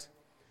Christ,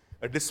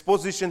 a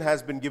disposition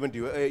has been given to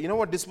you. You know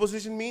what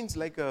disposition means?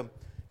 Like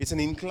it's an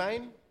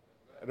incline.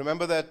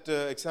 Remember that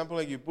example,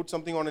 like you put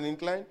something on an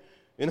incline?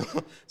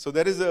 So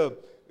there is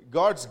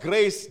God's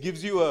grace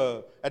gives you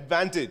an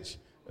advantage.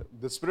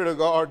 The Spirit of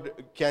God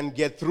can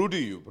get through to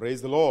you,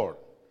 praise the Lord,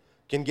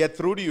 can get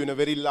through to you in a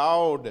very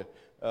loud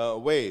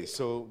way.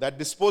 So that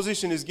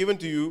disposition is given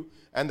to you,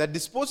 and that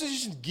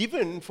disposition is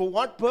given for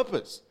what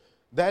purpose?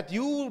 That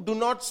you do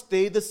not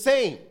stay the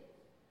same.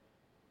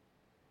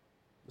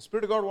 The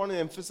Spirit of God wants to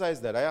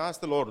emphasize that. I asked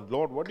the Lord,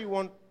 what do you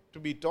want to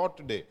be taught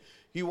today?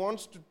 He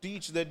wants to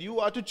teach that you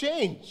are to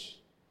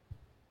change.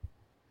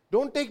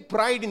 Don't take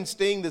pride in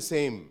staying the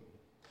same.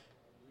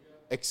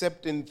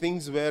 Except in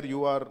things where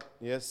you are,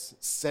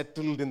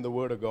 settled in the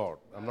Word of God.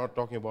 I'm not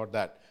talking about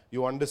that.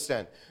 You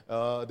understand.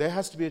 There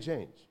has to be a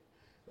change.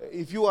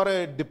 If you are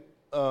a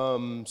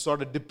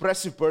sort of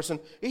depressive person,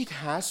 it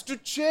has to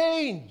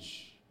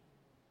change.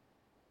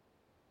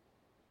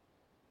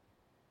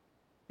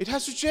 It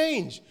has to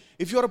change.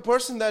 If you're a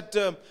person that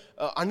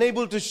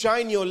unable to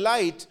shine your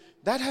light,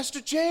 that has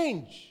to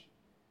change.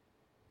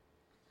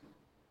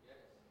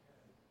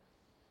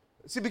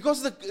 See,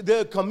 because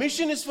the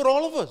commission is for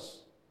all of us.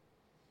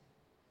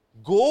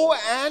 Go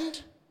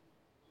and,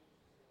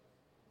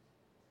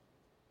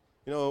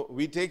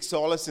 we take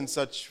solace in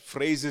such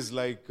phrases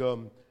like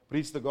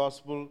preach the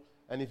gospel,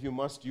 and if you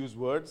must use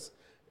words.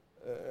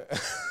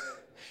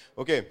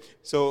 Okay,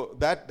 so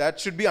that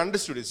should be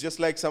understood. It's just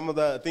like some of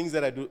the things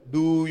that I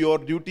do your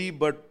duty,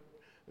 but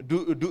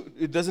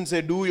it doesn't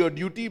say do your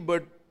duty,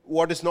 but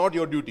what is not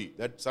your duty.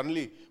 That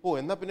suddenly,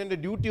 enna pinne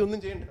duty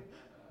onnum cheyanda.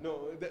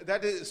 No,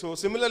 that is so.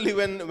 Similarly,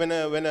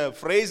 when a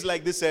phrase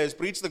like this says,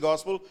 "Preach the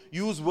gospel,"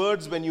 use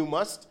words when you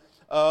must.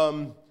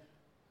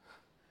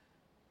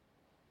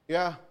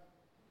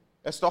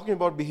 It's talking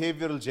about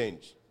behavioral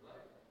change.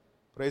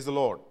 Praise the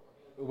Lord.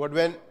 But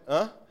when,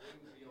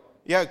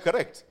 yeah,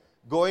 correct.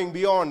 Going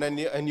beyond,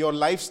 and your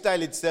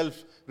lifestyle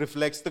itself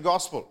reflects the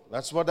gospel.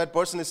 That's what that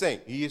person is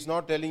saying. He is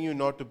not telling you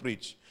not to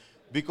preach,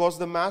 because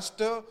the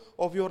master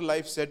of your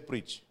life said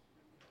preach.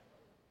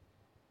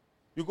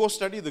 You go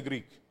study the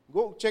Greek.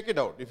 Go check it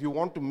out if you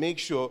want to make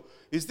sure,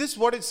 is this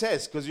what it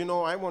says? Because,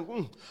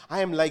 I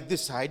am like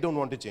this, I don't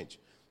want to change.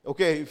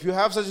 Okay, if you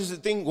have such a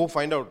thing, go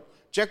find out.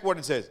 Check what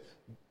it says.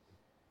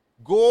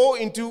 Go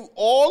into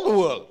all the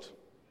world.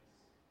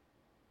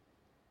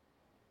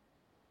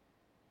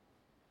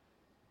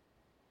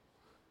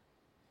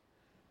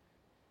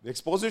 The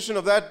exposition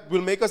of that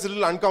will make us a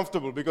little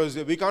uncomfortable because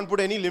we can't put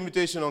any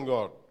limitation on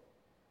God.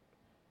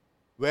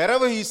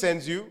 Wherever He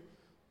sends you,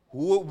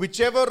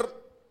 whichever,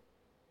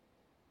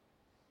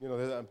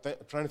 I'm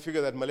trying to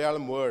figure that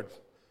Malayalam word,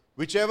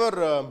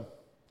 whichever,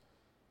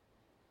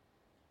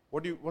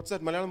 what's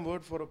that Malayalam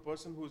word for a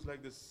person who's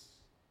like this?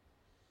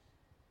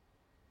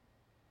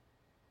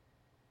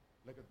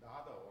 Like a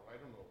dada, or I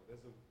don't know,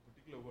 there's a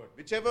particular word.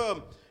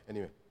 Whichever,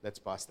 anyway, let's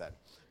pass that,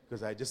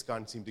 because I just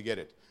can't seem to get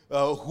it.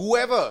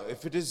 Whoever,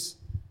 if it is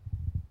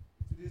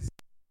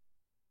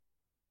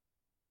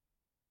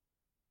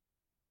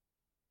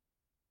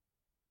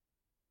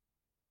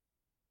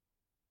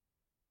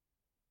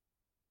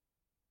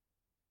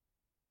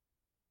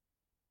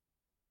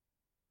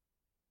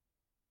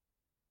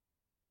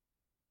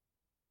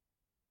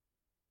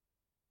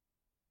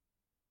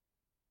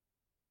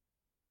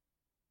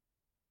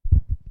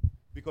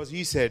because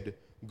He said,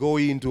 go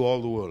ye into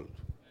all the world.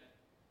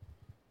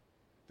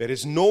 There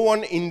is no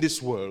one in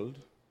this world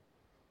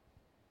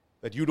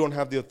that you don't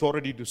have the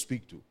authority to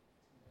speak to.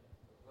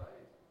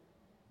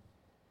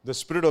 The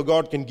Spirit of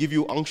God can give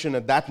you unction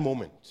at that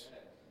moment.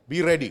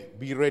 Be ready,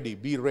 be ready,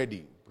 be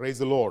ready. Praise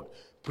the Lord.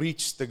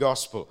 Preach the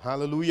gospel.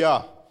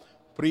 Hallelujah.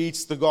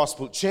 Preach the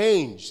gospel.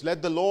 Change.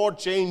 Let the Lord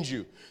change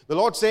you. The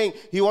Lord saying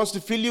He wants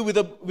to fill you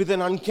with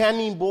an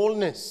uncanny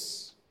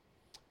boldness.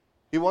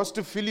 He wants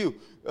to fill you.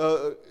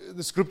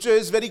 The scripture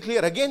is very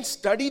clear. Again,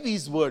 study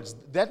these words.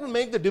 That will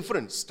make the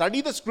difference. Study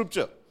the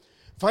scripture.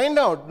 Find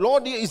out,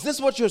 Lord, is this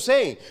what you're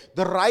saying?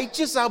 The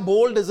righteous are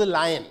bold as a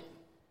lion.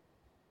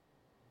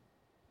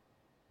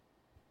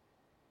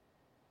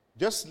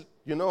 Just,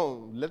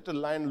 let the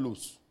lion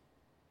loose.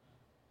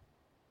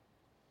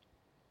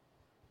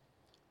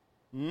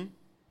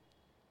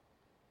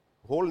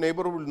 Whole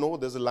neighborhood will know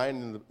there's a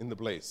lion in the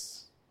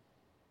place.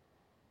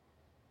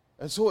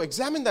 And so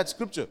examine that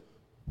scripture.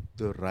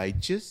 The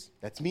righteous,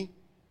 that's me.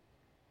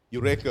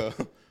 Eureka.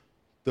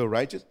 The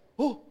righteous.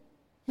 Oh,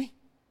 me.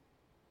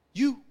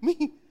 You,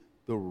 me.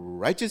 The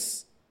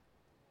righteous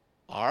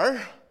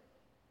are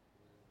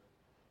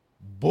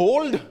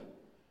bold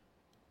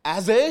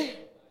as a.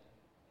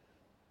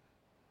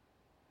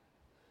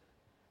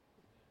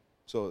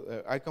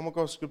 So I come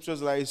across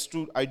scriptures like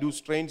I do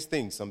strange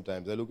things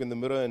sometimes. I look in the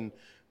mirror and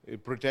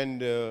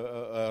pretend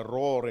a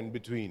roar in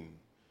between.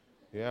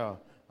 Yeah.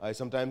 I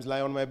sometimes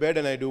lie on my bed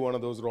and I do one of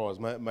those roars.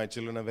 My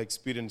children have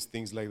experienced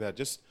things like that,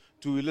 just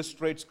to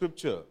illustrate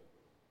scripture.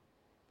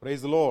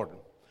 Praise the Lord.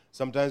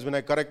 Sometimes when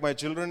I correct my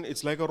children,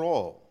 it's like a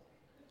roar.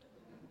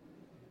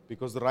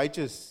 Because the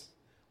righteous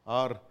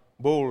are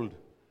bold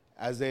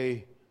as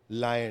a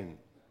lion.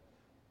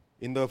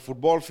 In the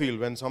football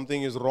field, when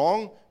something is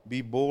wrong,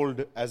 be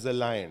bold as a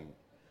lion.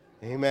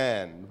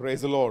 Amen.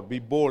 Praise the Lord. Be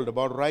bold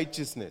about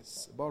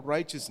righteousness. About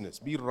righteousness.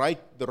 Be right.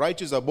 The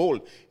righteous are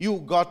bold. You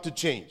got to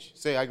change.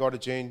 Say, I got to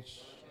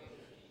change.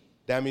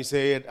 Dammy,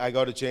 say it. I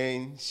got to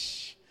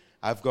change.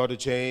 I've got to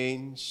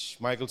change.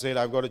 Michael said,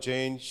 I've got to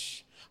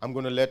change. I'm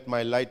going to let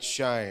my light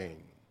shine.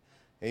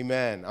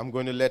 Amen. I'm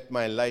going to let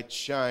my light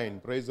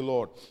shine. Praise the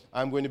Lord.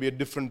 I'm going to be a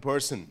different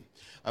person.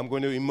 I'm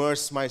going to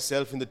immerse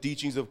myself in the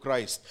teachings of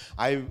Christ.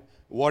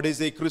 What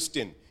is a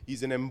Christian?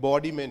 He's an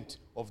embodiment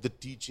of the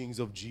teachings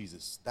of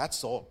Jesus.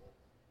 That's all.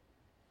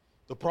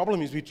 The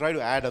problem is we try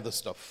to add other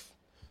stuff.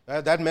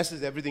 That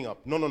messes everything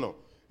up. No.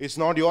 It's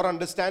not your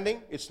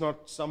understanding. It's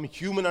not some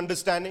human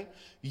understanding.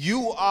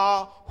 You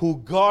are who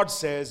God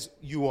says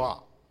you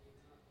are.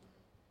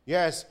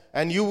 Yes,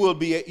 and you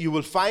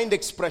will find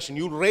expression.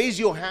 You'll raise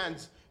your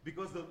hands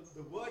because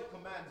the word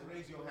commands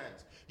raise your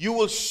hands. You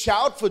will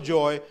shout for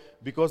joy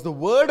because the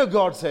word of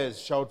God says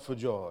shout for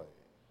joy.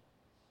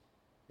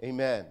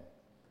 Amen.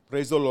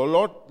 Praise the Lord.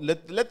 Lord,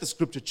 let the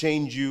scripture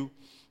change you.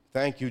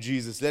 Thank you,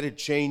 Jesus. Let it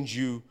change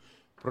you.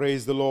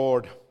 Praise the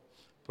Lord.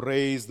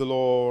 Praise the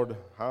Lord.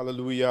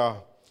 Hallelujah.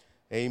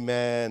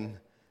 Amen.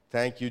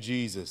 Thank you,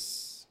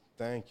 Jesus.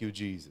 Thank you,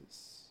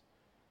 Jesus.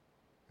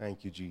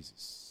 Thank you,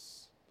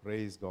 Jesus.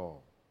 Praise God.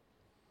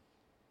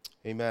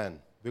 Amen.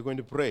 We're going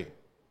to pray.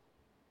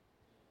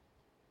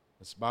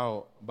 Let's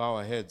bow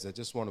our heads. I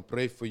just want to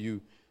pray for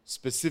you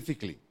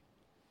specifically.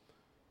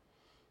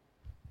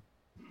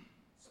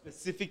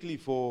 Specifically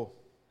for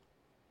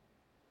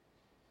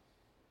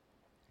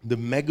the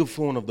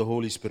megaphone of the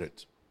Holy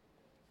Spirit.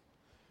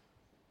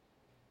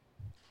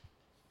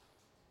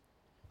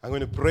 I'm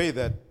going to pray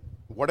that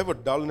whatever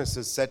dullness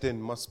is set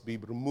in must be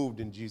removed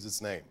in Jesus'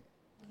 name.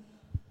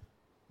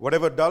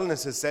 Whatever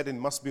dullness is set in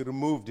must be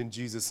removed in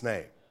Jesus'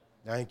 name.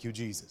 Thank you,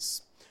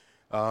 Jesus.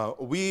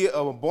 We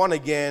are born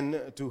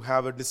again to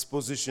have a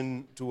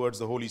disposition towards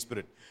the Holy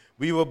Spirit.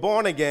 We were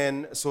born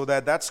again so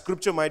that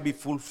scripture might be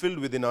fulfilled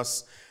within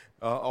us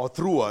or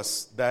through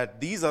us,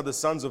 that these are the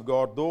sons of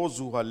God, those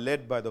who are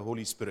led by the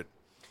Holy Spirit.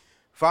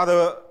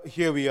 Father,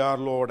 here we are,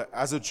 Lord,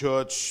 as a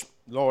church.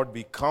 Lord,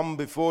 we come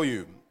before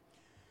you.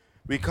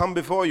 We come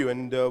before you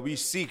and we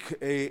seek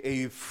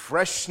a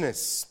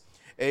freshness,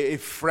 a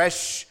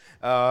fresh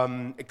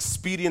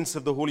experience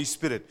of the Holy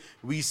Spirit.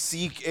 We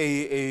seek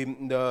a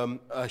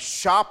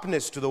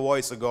sharpness to the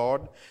voice of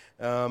God.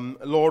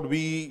 Lord,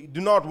 we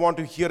do not want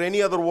to hear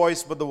any other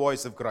voice but the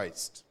voice of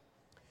Christ.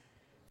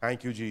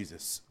 Thank you,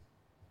 Jesus.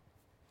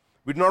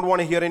 We do not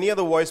want to hear any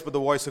other voice but the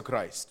voice of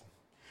Christ.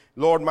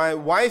 Lord, my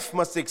wife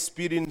must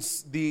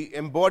experience the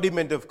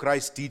embodiment of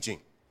Christ's teaching.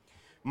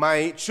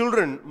 My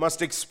children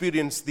must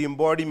experience the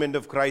embodiment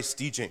of Christ's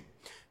teaching.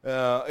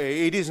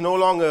 It is no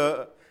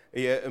longer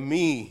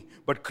me,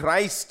 but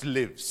Christ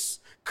lives.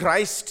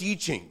 Christ's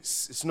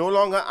teachings. It's no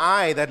longer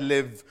I that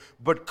live,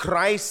 but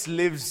Christ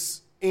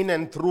lives in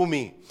and through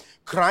me.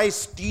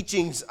 Christ's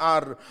teachings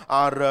are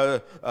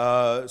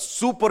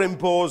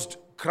superimposed.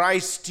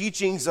 Christ's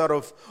teachings are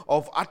of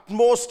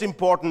utmost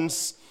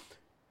importance.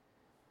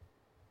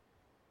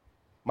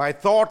 My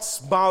thoughts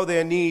bow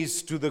their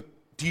knees to the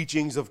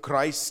teachings of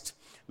Christ.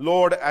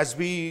 Lord, as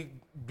we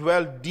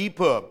dwell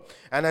deeper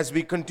and as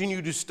we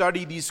continue to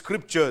study these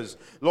scriptures,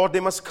 Lord, they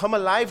must come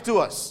alive to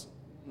us.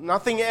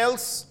 Nothing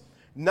else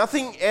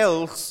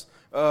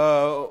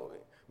will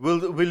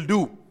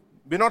do.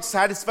 We're not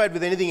satisfied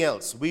with anything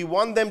else. We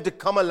want them to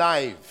come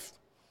alive.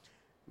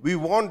 We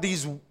want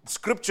these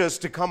scriptures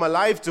to come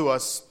alive to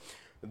us,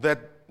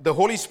 that the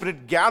Holy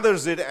Spirit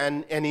gathers it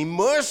and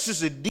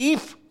immerses it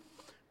deep,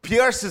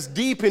 pierces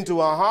deep into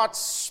our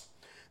hearts,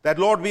 that,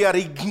 Lord, we are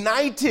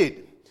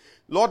ignited.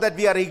 Lord, that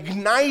we are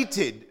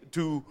ignited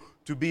to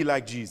be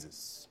like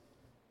Jesus.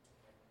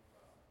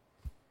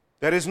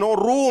 There is no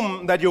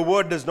room that your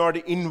word does not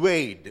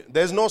invade.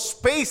 There's no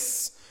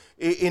space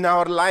in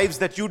our lives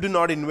that you do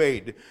not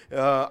invade.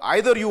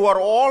 Either you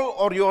are all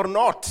or you are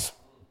not.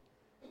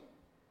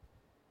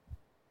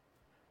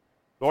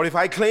 Lord, if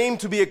I claim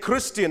to be a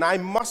Christian, I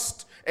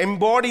must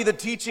embody the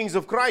teachings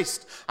of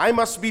Christ. I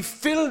must be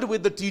filled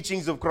with the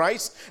teachings of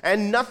Christ,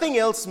 and nothing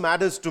else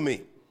matters to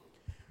me.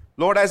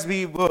 Lord, as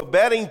we were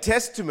bearing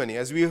testimony,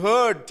 as we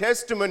heard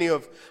testimony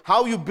of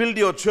how you build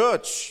your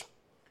church,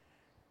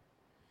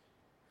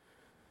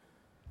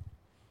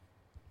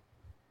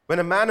 when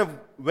a man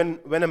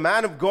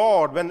of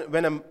God,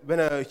 when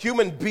a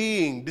human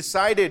being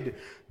decided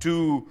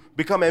to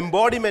become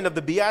embodiment of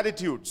the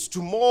Beatitudes,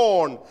 to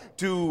mourn,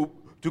 to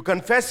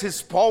confess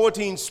his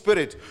poverty in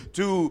spirit,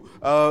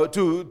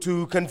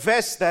 to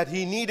confess that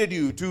he needed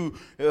you, to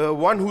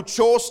one who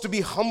chose to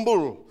be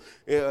humble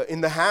in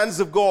the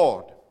hands of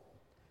God,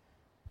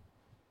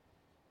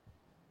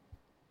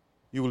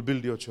 you will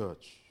build your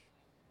church.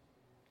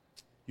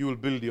 You will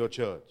build your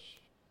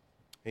church.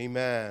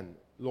 Amen.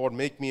 Lord,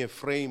 make me a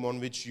frame on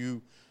which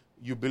you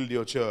build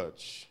your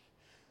church.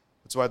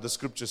 That's why the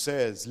scripture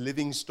says,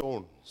 living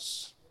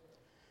stones.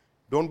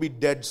 Don't be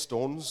dead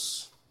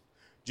stones.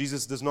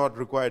 Jesus does not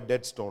require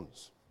dead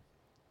stones.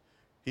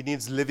 He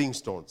needs living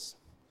stones.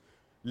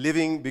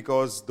 Living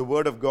because the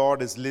word of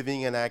God is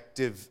living and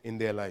active in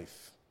their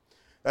life.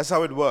 That's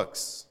how it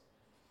works.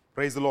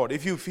 Praise the Lord.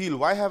 If you feel,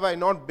 why have I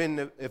not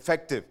been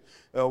effective?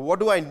 What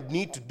do I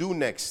need to do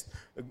next?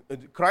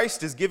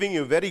 Christ is giving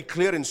you very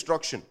clear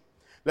instruction.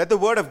 Let the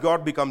word of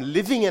God become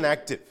living and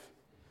active.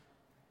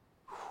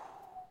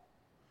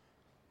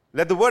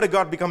 Let the word of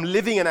God become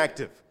living and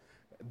active.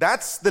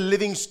 That's the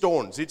living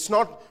stones. It's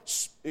not,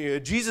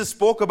 Jesus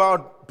spoke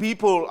about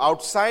people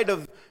outside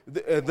of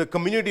the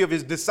community of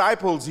his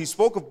disciples. He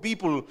spoke of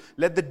people,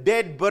 let the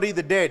dead bury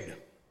the dead.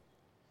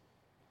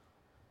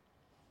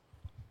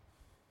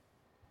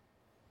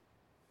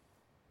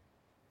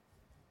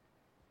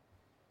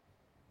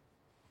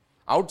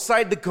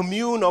 Outside the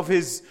commune of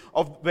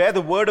where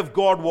the word of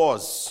God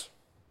was.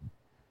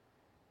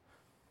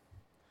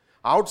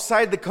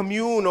 Outside the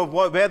commune of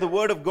where the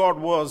word of God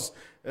was,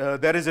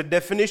 there is a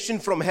definition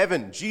from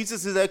heaven.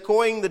 Jesus is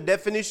echoing the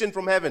definition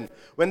from heaven.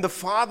 When the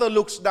Father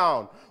looks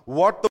down,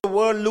 what the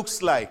world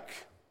looks like,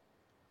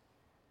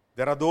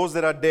 there are those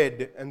that are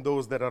dead and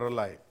those that are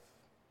alive.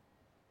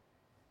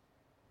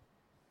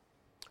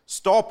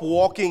 Stop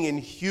walking in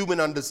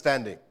human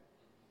understanding.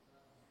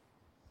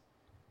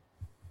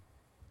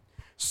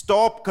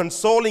 Stop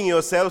consoling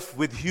yourself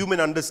with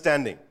human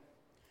understanding.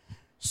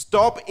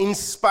 Stop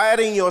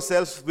inspiring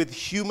yourself with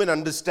human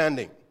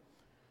understanding.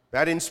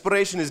 That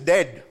inspiration is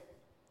dead.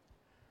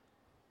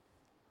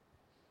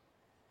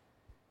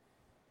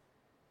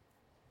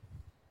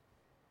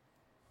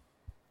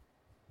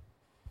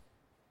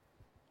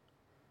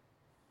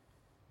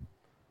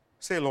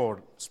 Say,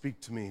 Lord, speak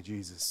to me,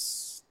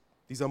 Jesus.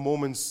 These are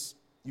moments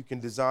you can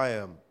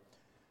desire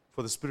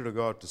for the Spirit of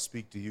God to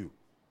speak to you.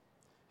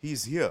 He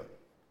is here.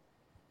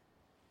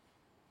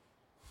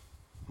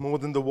 More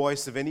than the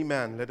voice of any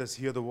man, let us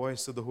hear the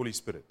voice of the Holy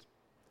Spirit.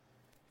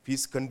 If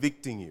He's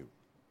convicting you,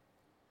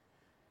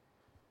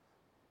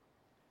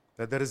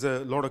 that there is a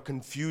lot of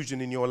confusion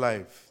in your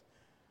life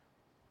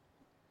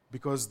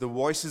because the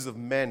voices of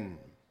men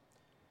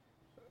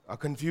are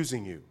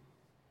confusing you,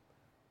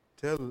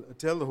 tell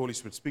the Holy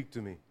Spirit, speak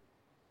to me.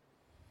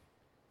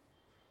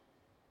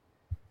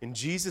 In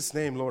Jesus'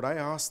 name, Lord, I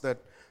ask that,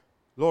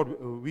 Lord,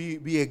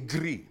 we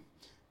agree.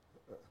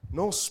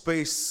 No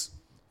space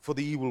for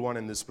the evil one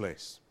in this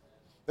place.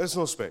 There's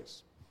no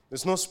space.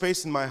 There's no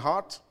space in my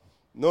heart.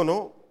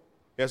 No.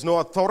 There's no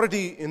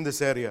authority in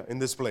this area, in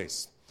this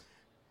place.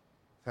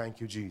 Thank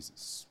you,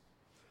 Jesus.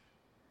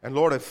 And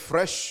Lord, a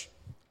fresh,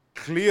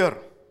 clear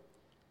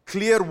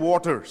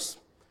waters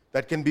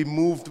that can be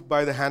moved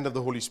by the hand of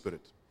the Holy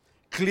Spirit.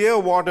 Clear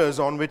waters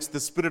on which the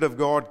Spirit of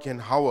God can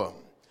hover,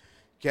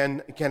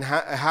 can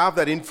have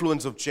that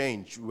influence of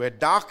change, where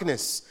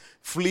darkness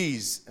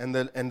flees and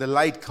the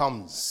light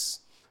comes.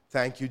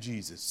 Thank you,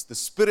 Jesus. The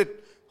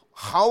Spirit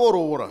hover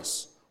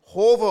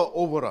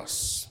over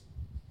us.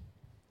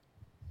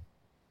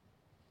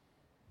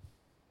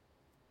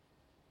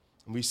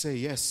 And we say,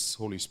 yes,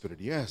 Holy Spirit,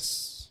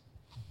 yes.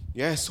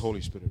 Yes,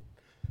 Holy Spirit.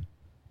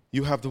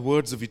 You have the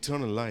words of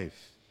eternal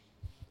life.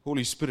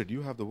 Holy Spirit,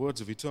 you have the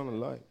words of eternal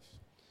life.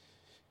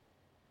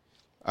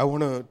 I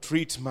want to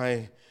treat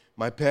my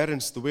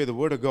parents the way the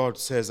Word of God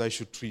says I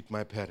should treat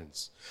my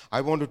parents.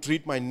 I want to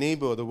treat my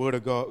neighbor the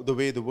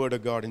way the Word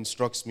of God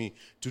instructs me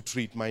to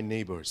treat my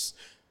neighbors.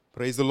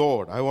 Praise the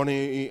Lord. I want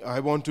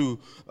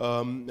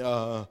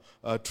to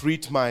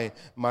treat my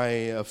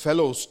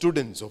fellow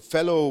students or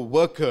fellow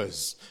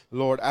workers,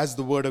 Lord, as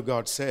the Word of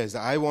God says.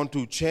 I want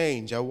to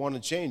change. I want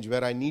to change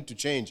where I need to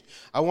change.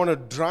 I want to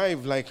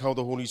drive like how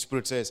the Holy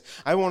Spirit says.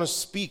 I want to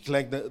speak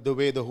like the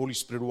way the Holy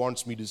Spirit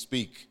wants me to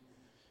speak.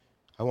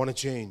 I want to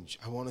change.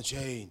 I want to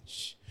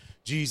change.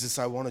 Jesus,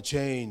 I want to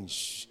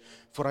change.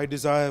 For I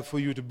desire for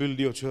you to build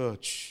your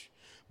church.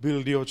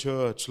 Build your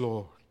church,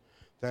 Lord.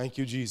 Thank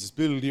you, Jesus.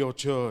 Build your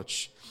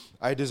church.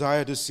 I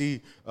desire to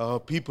see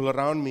people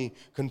around me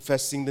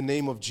confessing the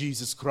name of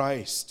Jesus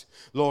Christ.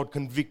 Lord,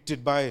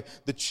 convicted by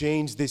the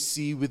change they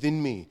see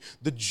within me,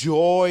 the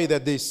joy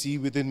that they see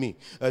within me,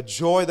 a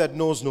joy that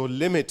knows no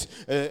limit,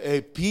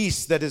 a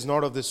peace that is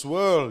not of this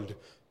world,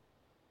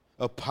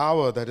 a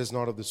power that is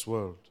not of this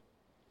world.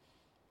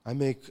 I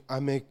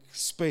make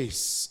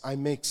space. I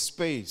make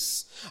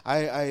space.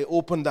 I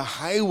open the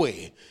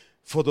highway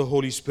for the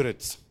Holy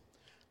Spirit.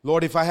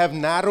 Lord, if I have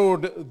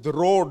narrowed the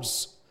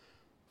roads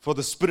for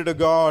the Spirit of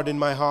God in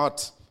my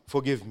heart,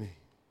 forgive me.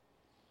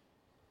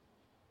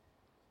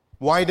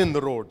 Widen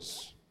the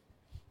roads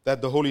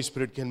that the Holy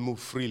Spirit can move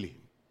freely.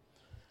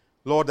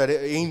 Lord, that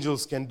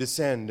angels can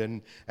descend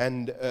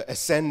and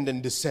ascend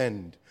and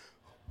descend.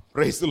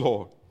 Praise the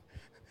Lord.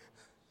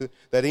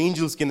 That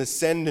angels can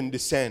ascend and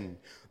descend.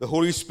 The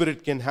Holy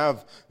Spirit can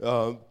have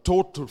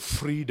total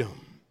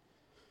freedom.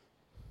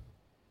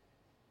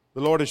 The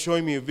Lord is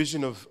showing me a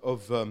vision of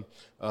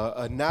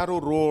a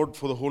narrow road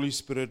for the Holy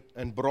Spirit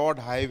and broad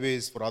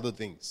highways for other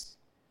things.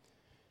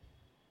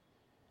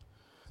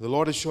 The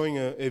Lord is showing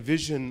a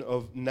vision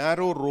of a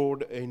narrow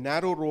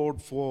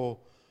road for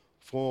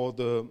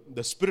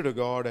the Spirit of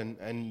God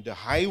and the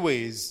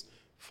highways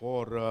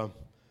for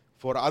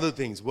other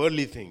things,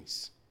 worldly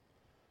things.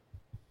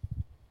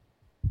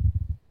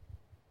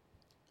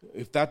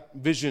 If that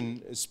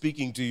vision is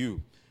speaking to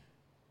you,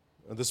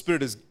 the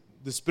Spirit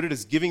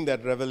is giving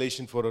that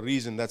revelation for a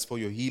reason. That's for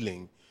your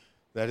healing.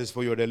 That is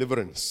for your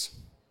deliverance.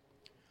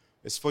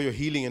 It's for your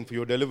healing and for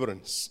your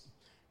deliverance.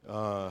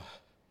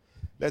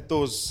 Let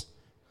those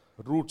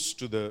roots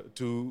to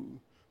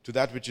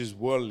that which is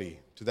worldly,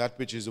 to that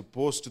which is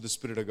opposed to the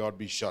Spirit of God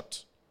be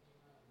shut.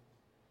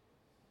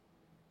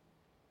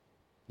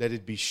 Let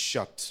it be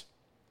shut.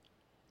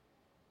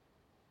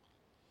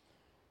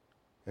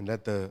 And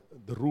let the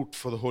route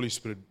for the Holy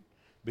Spirit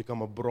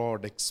become a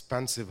broad,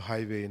 expansive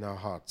highway in our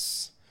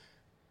hearts.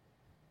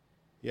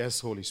 Yes,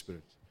 Holy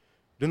Spirit.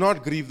 Do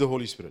not grieve the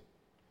Holy Spirit.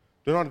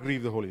 Do not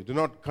grieve the Holy. Do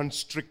not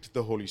constrict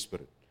the Holy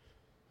Spirit.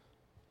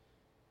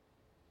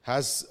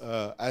 As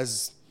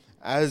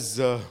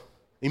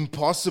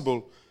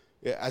impossible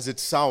as it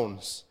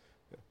sounds,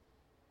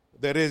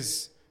 there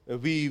is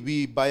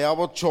we by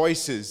our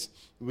choices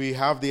we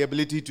have the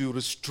ability to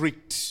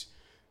restrict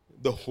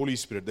the Holy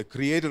Spirit, the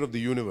Creator of the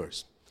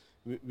universe.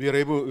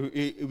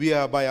 We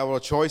are by our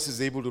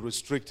choices able to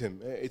restrict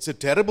Him. It's a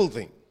terrible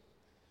thing.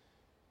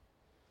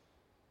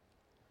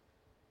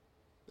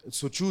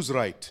 So choose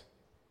right.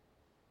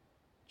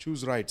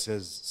 Choose right,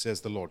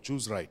 says the Lord.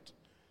 Choose right.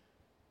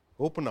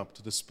 Open up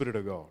to the Spirit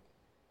of God.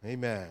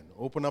 Amen.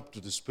 Open up to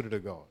the Spirit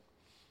of God.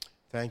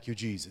 Thank you,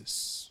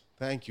 Jesus.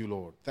 Thank you,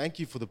 Lord. Thank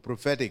you for the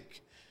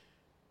prophetic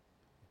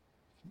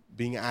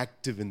being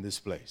active in this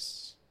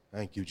place.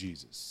 Thank you,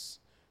 Jesus.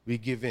 We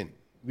give in.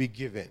 We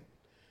give in.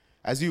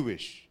 As you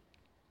wish.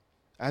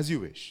 As you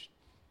wish.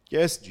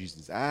 Yes,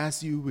 Jesus,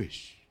 as you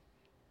wish.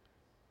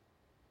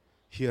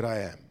 Here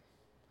I am.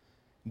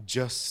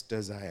 Just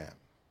as I am.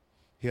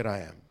 Here I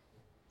am.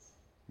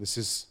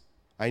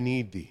 I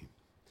need thee.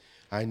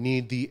 I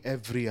need thee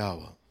every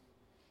hour.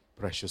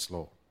 Precious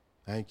Lord.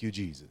 Thank you,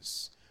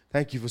 Jesus.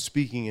 Thank you for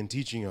speaking and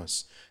teaching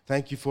us.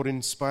 Thank you for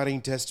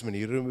inspiring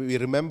testimony. We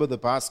remember the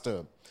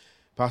pastor,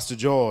 Pastor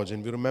George,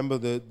 and we remember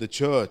the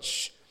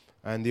church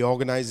and the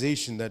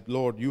organization that,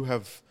 Lord, you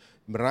have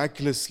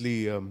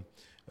miraculously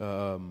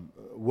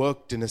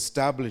worked and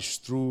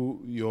established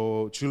through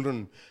your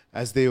children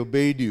as they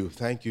obeyed you.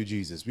 Thank you,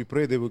 Jesus. We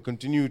pray they will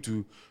continue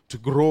to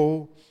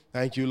grow.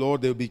 Thank you,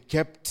 Lord. They will be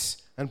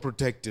kept and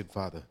protected,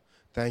 Father.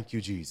 Thank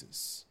you,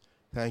 Jesus.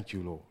 Thank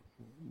you, Lord.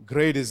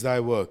 Great is thy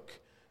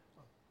work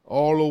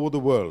all over the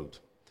world.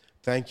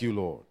 Thank you,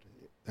 Lord.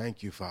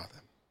 Thank you,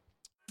 Father.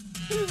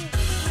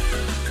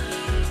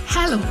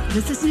 Hello,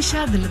 this is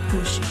Nisha Dilip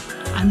Koshi.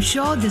 I'm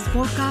sure this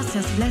podcast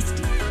has blessed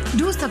you.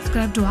 Do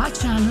subscribe to our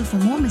channel for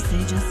more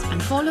messages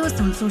and follow us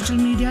on social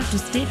media to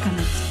stay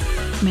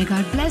connected. May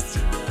God bless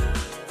you.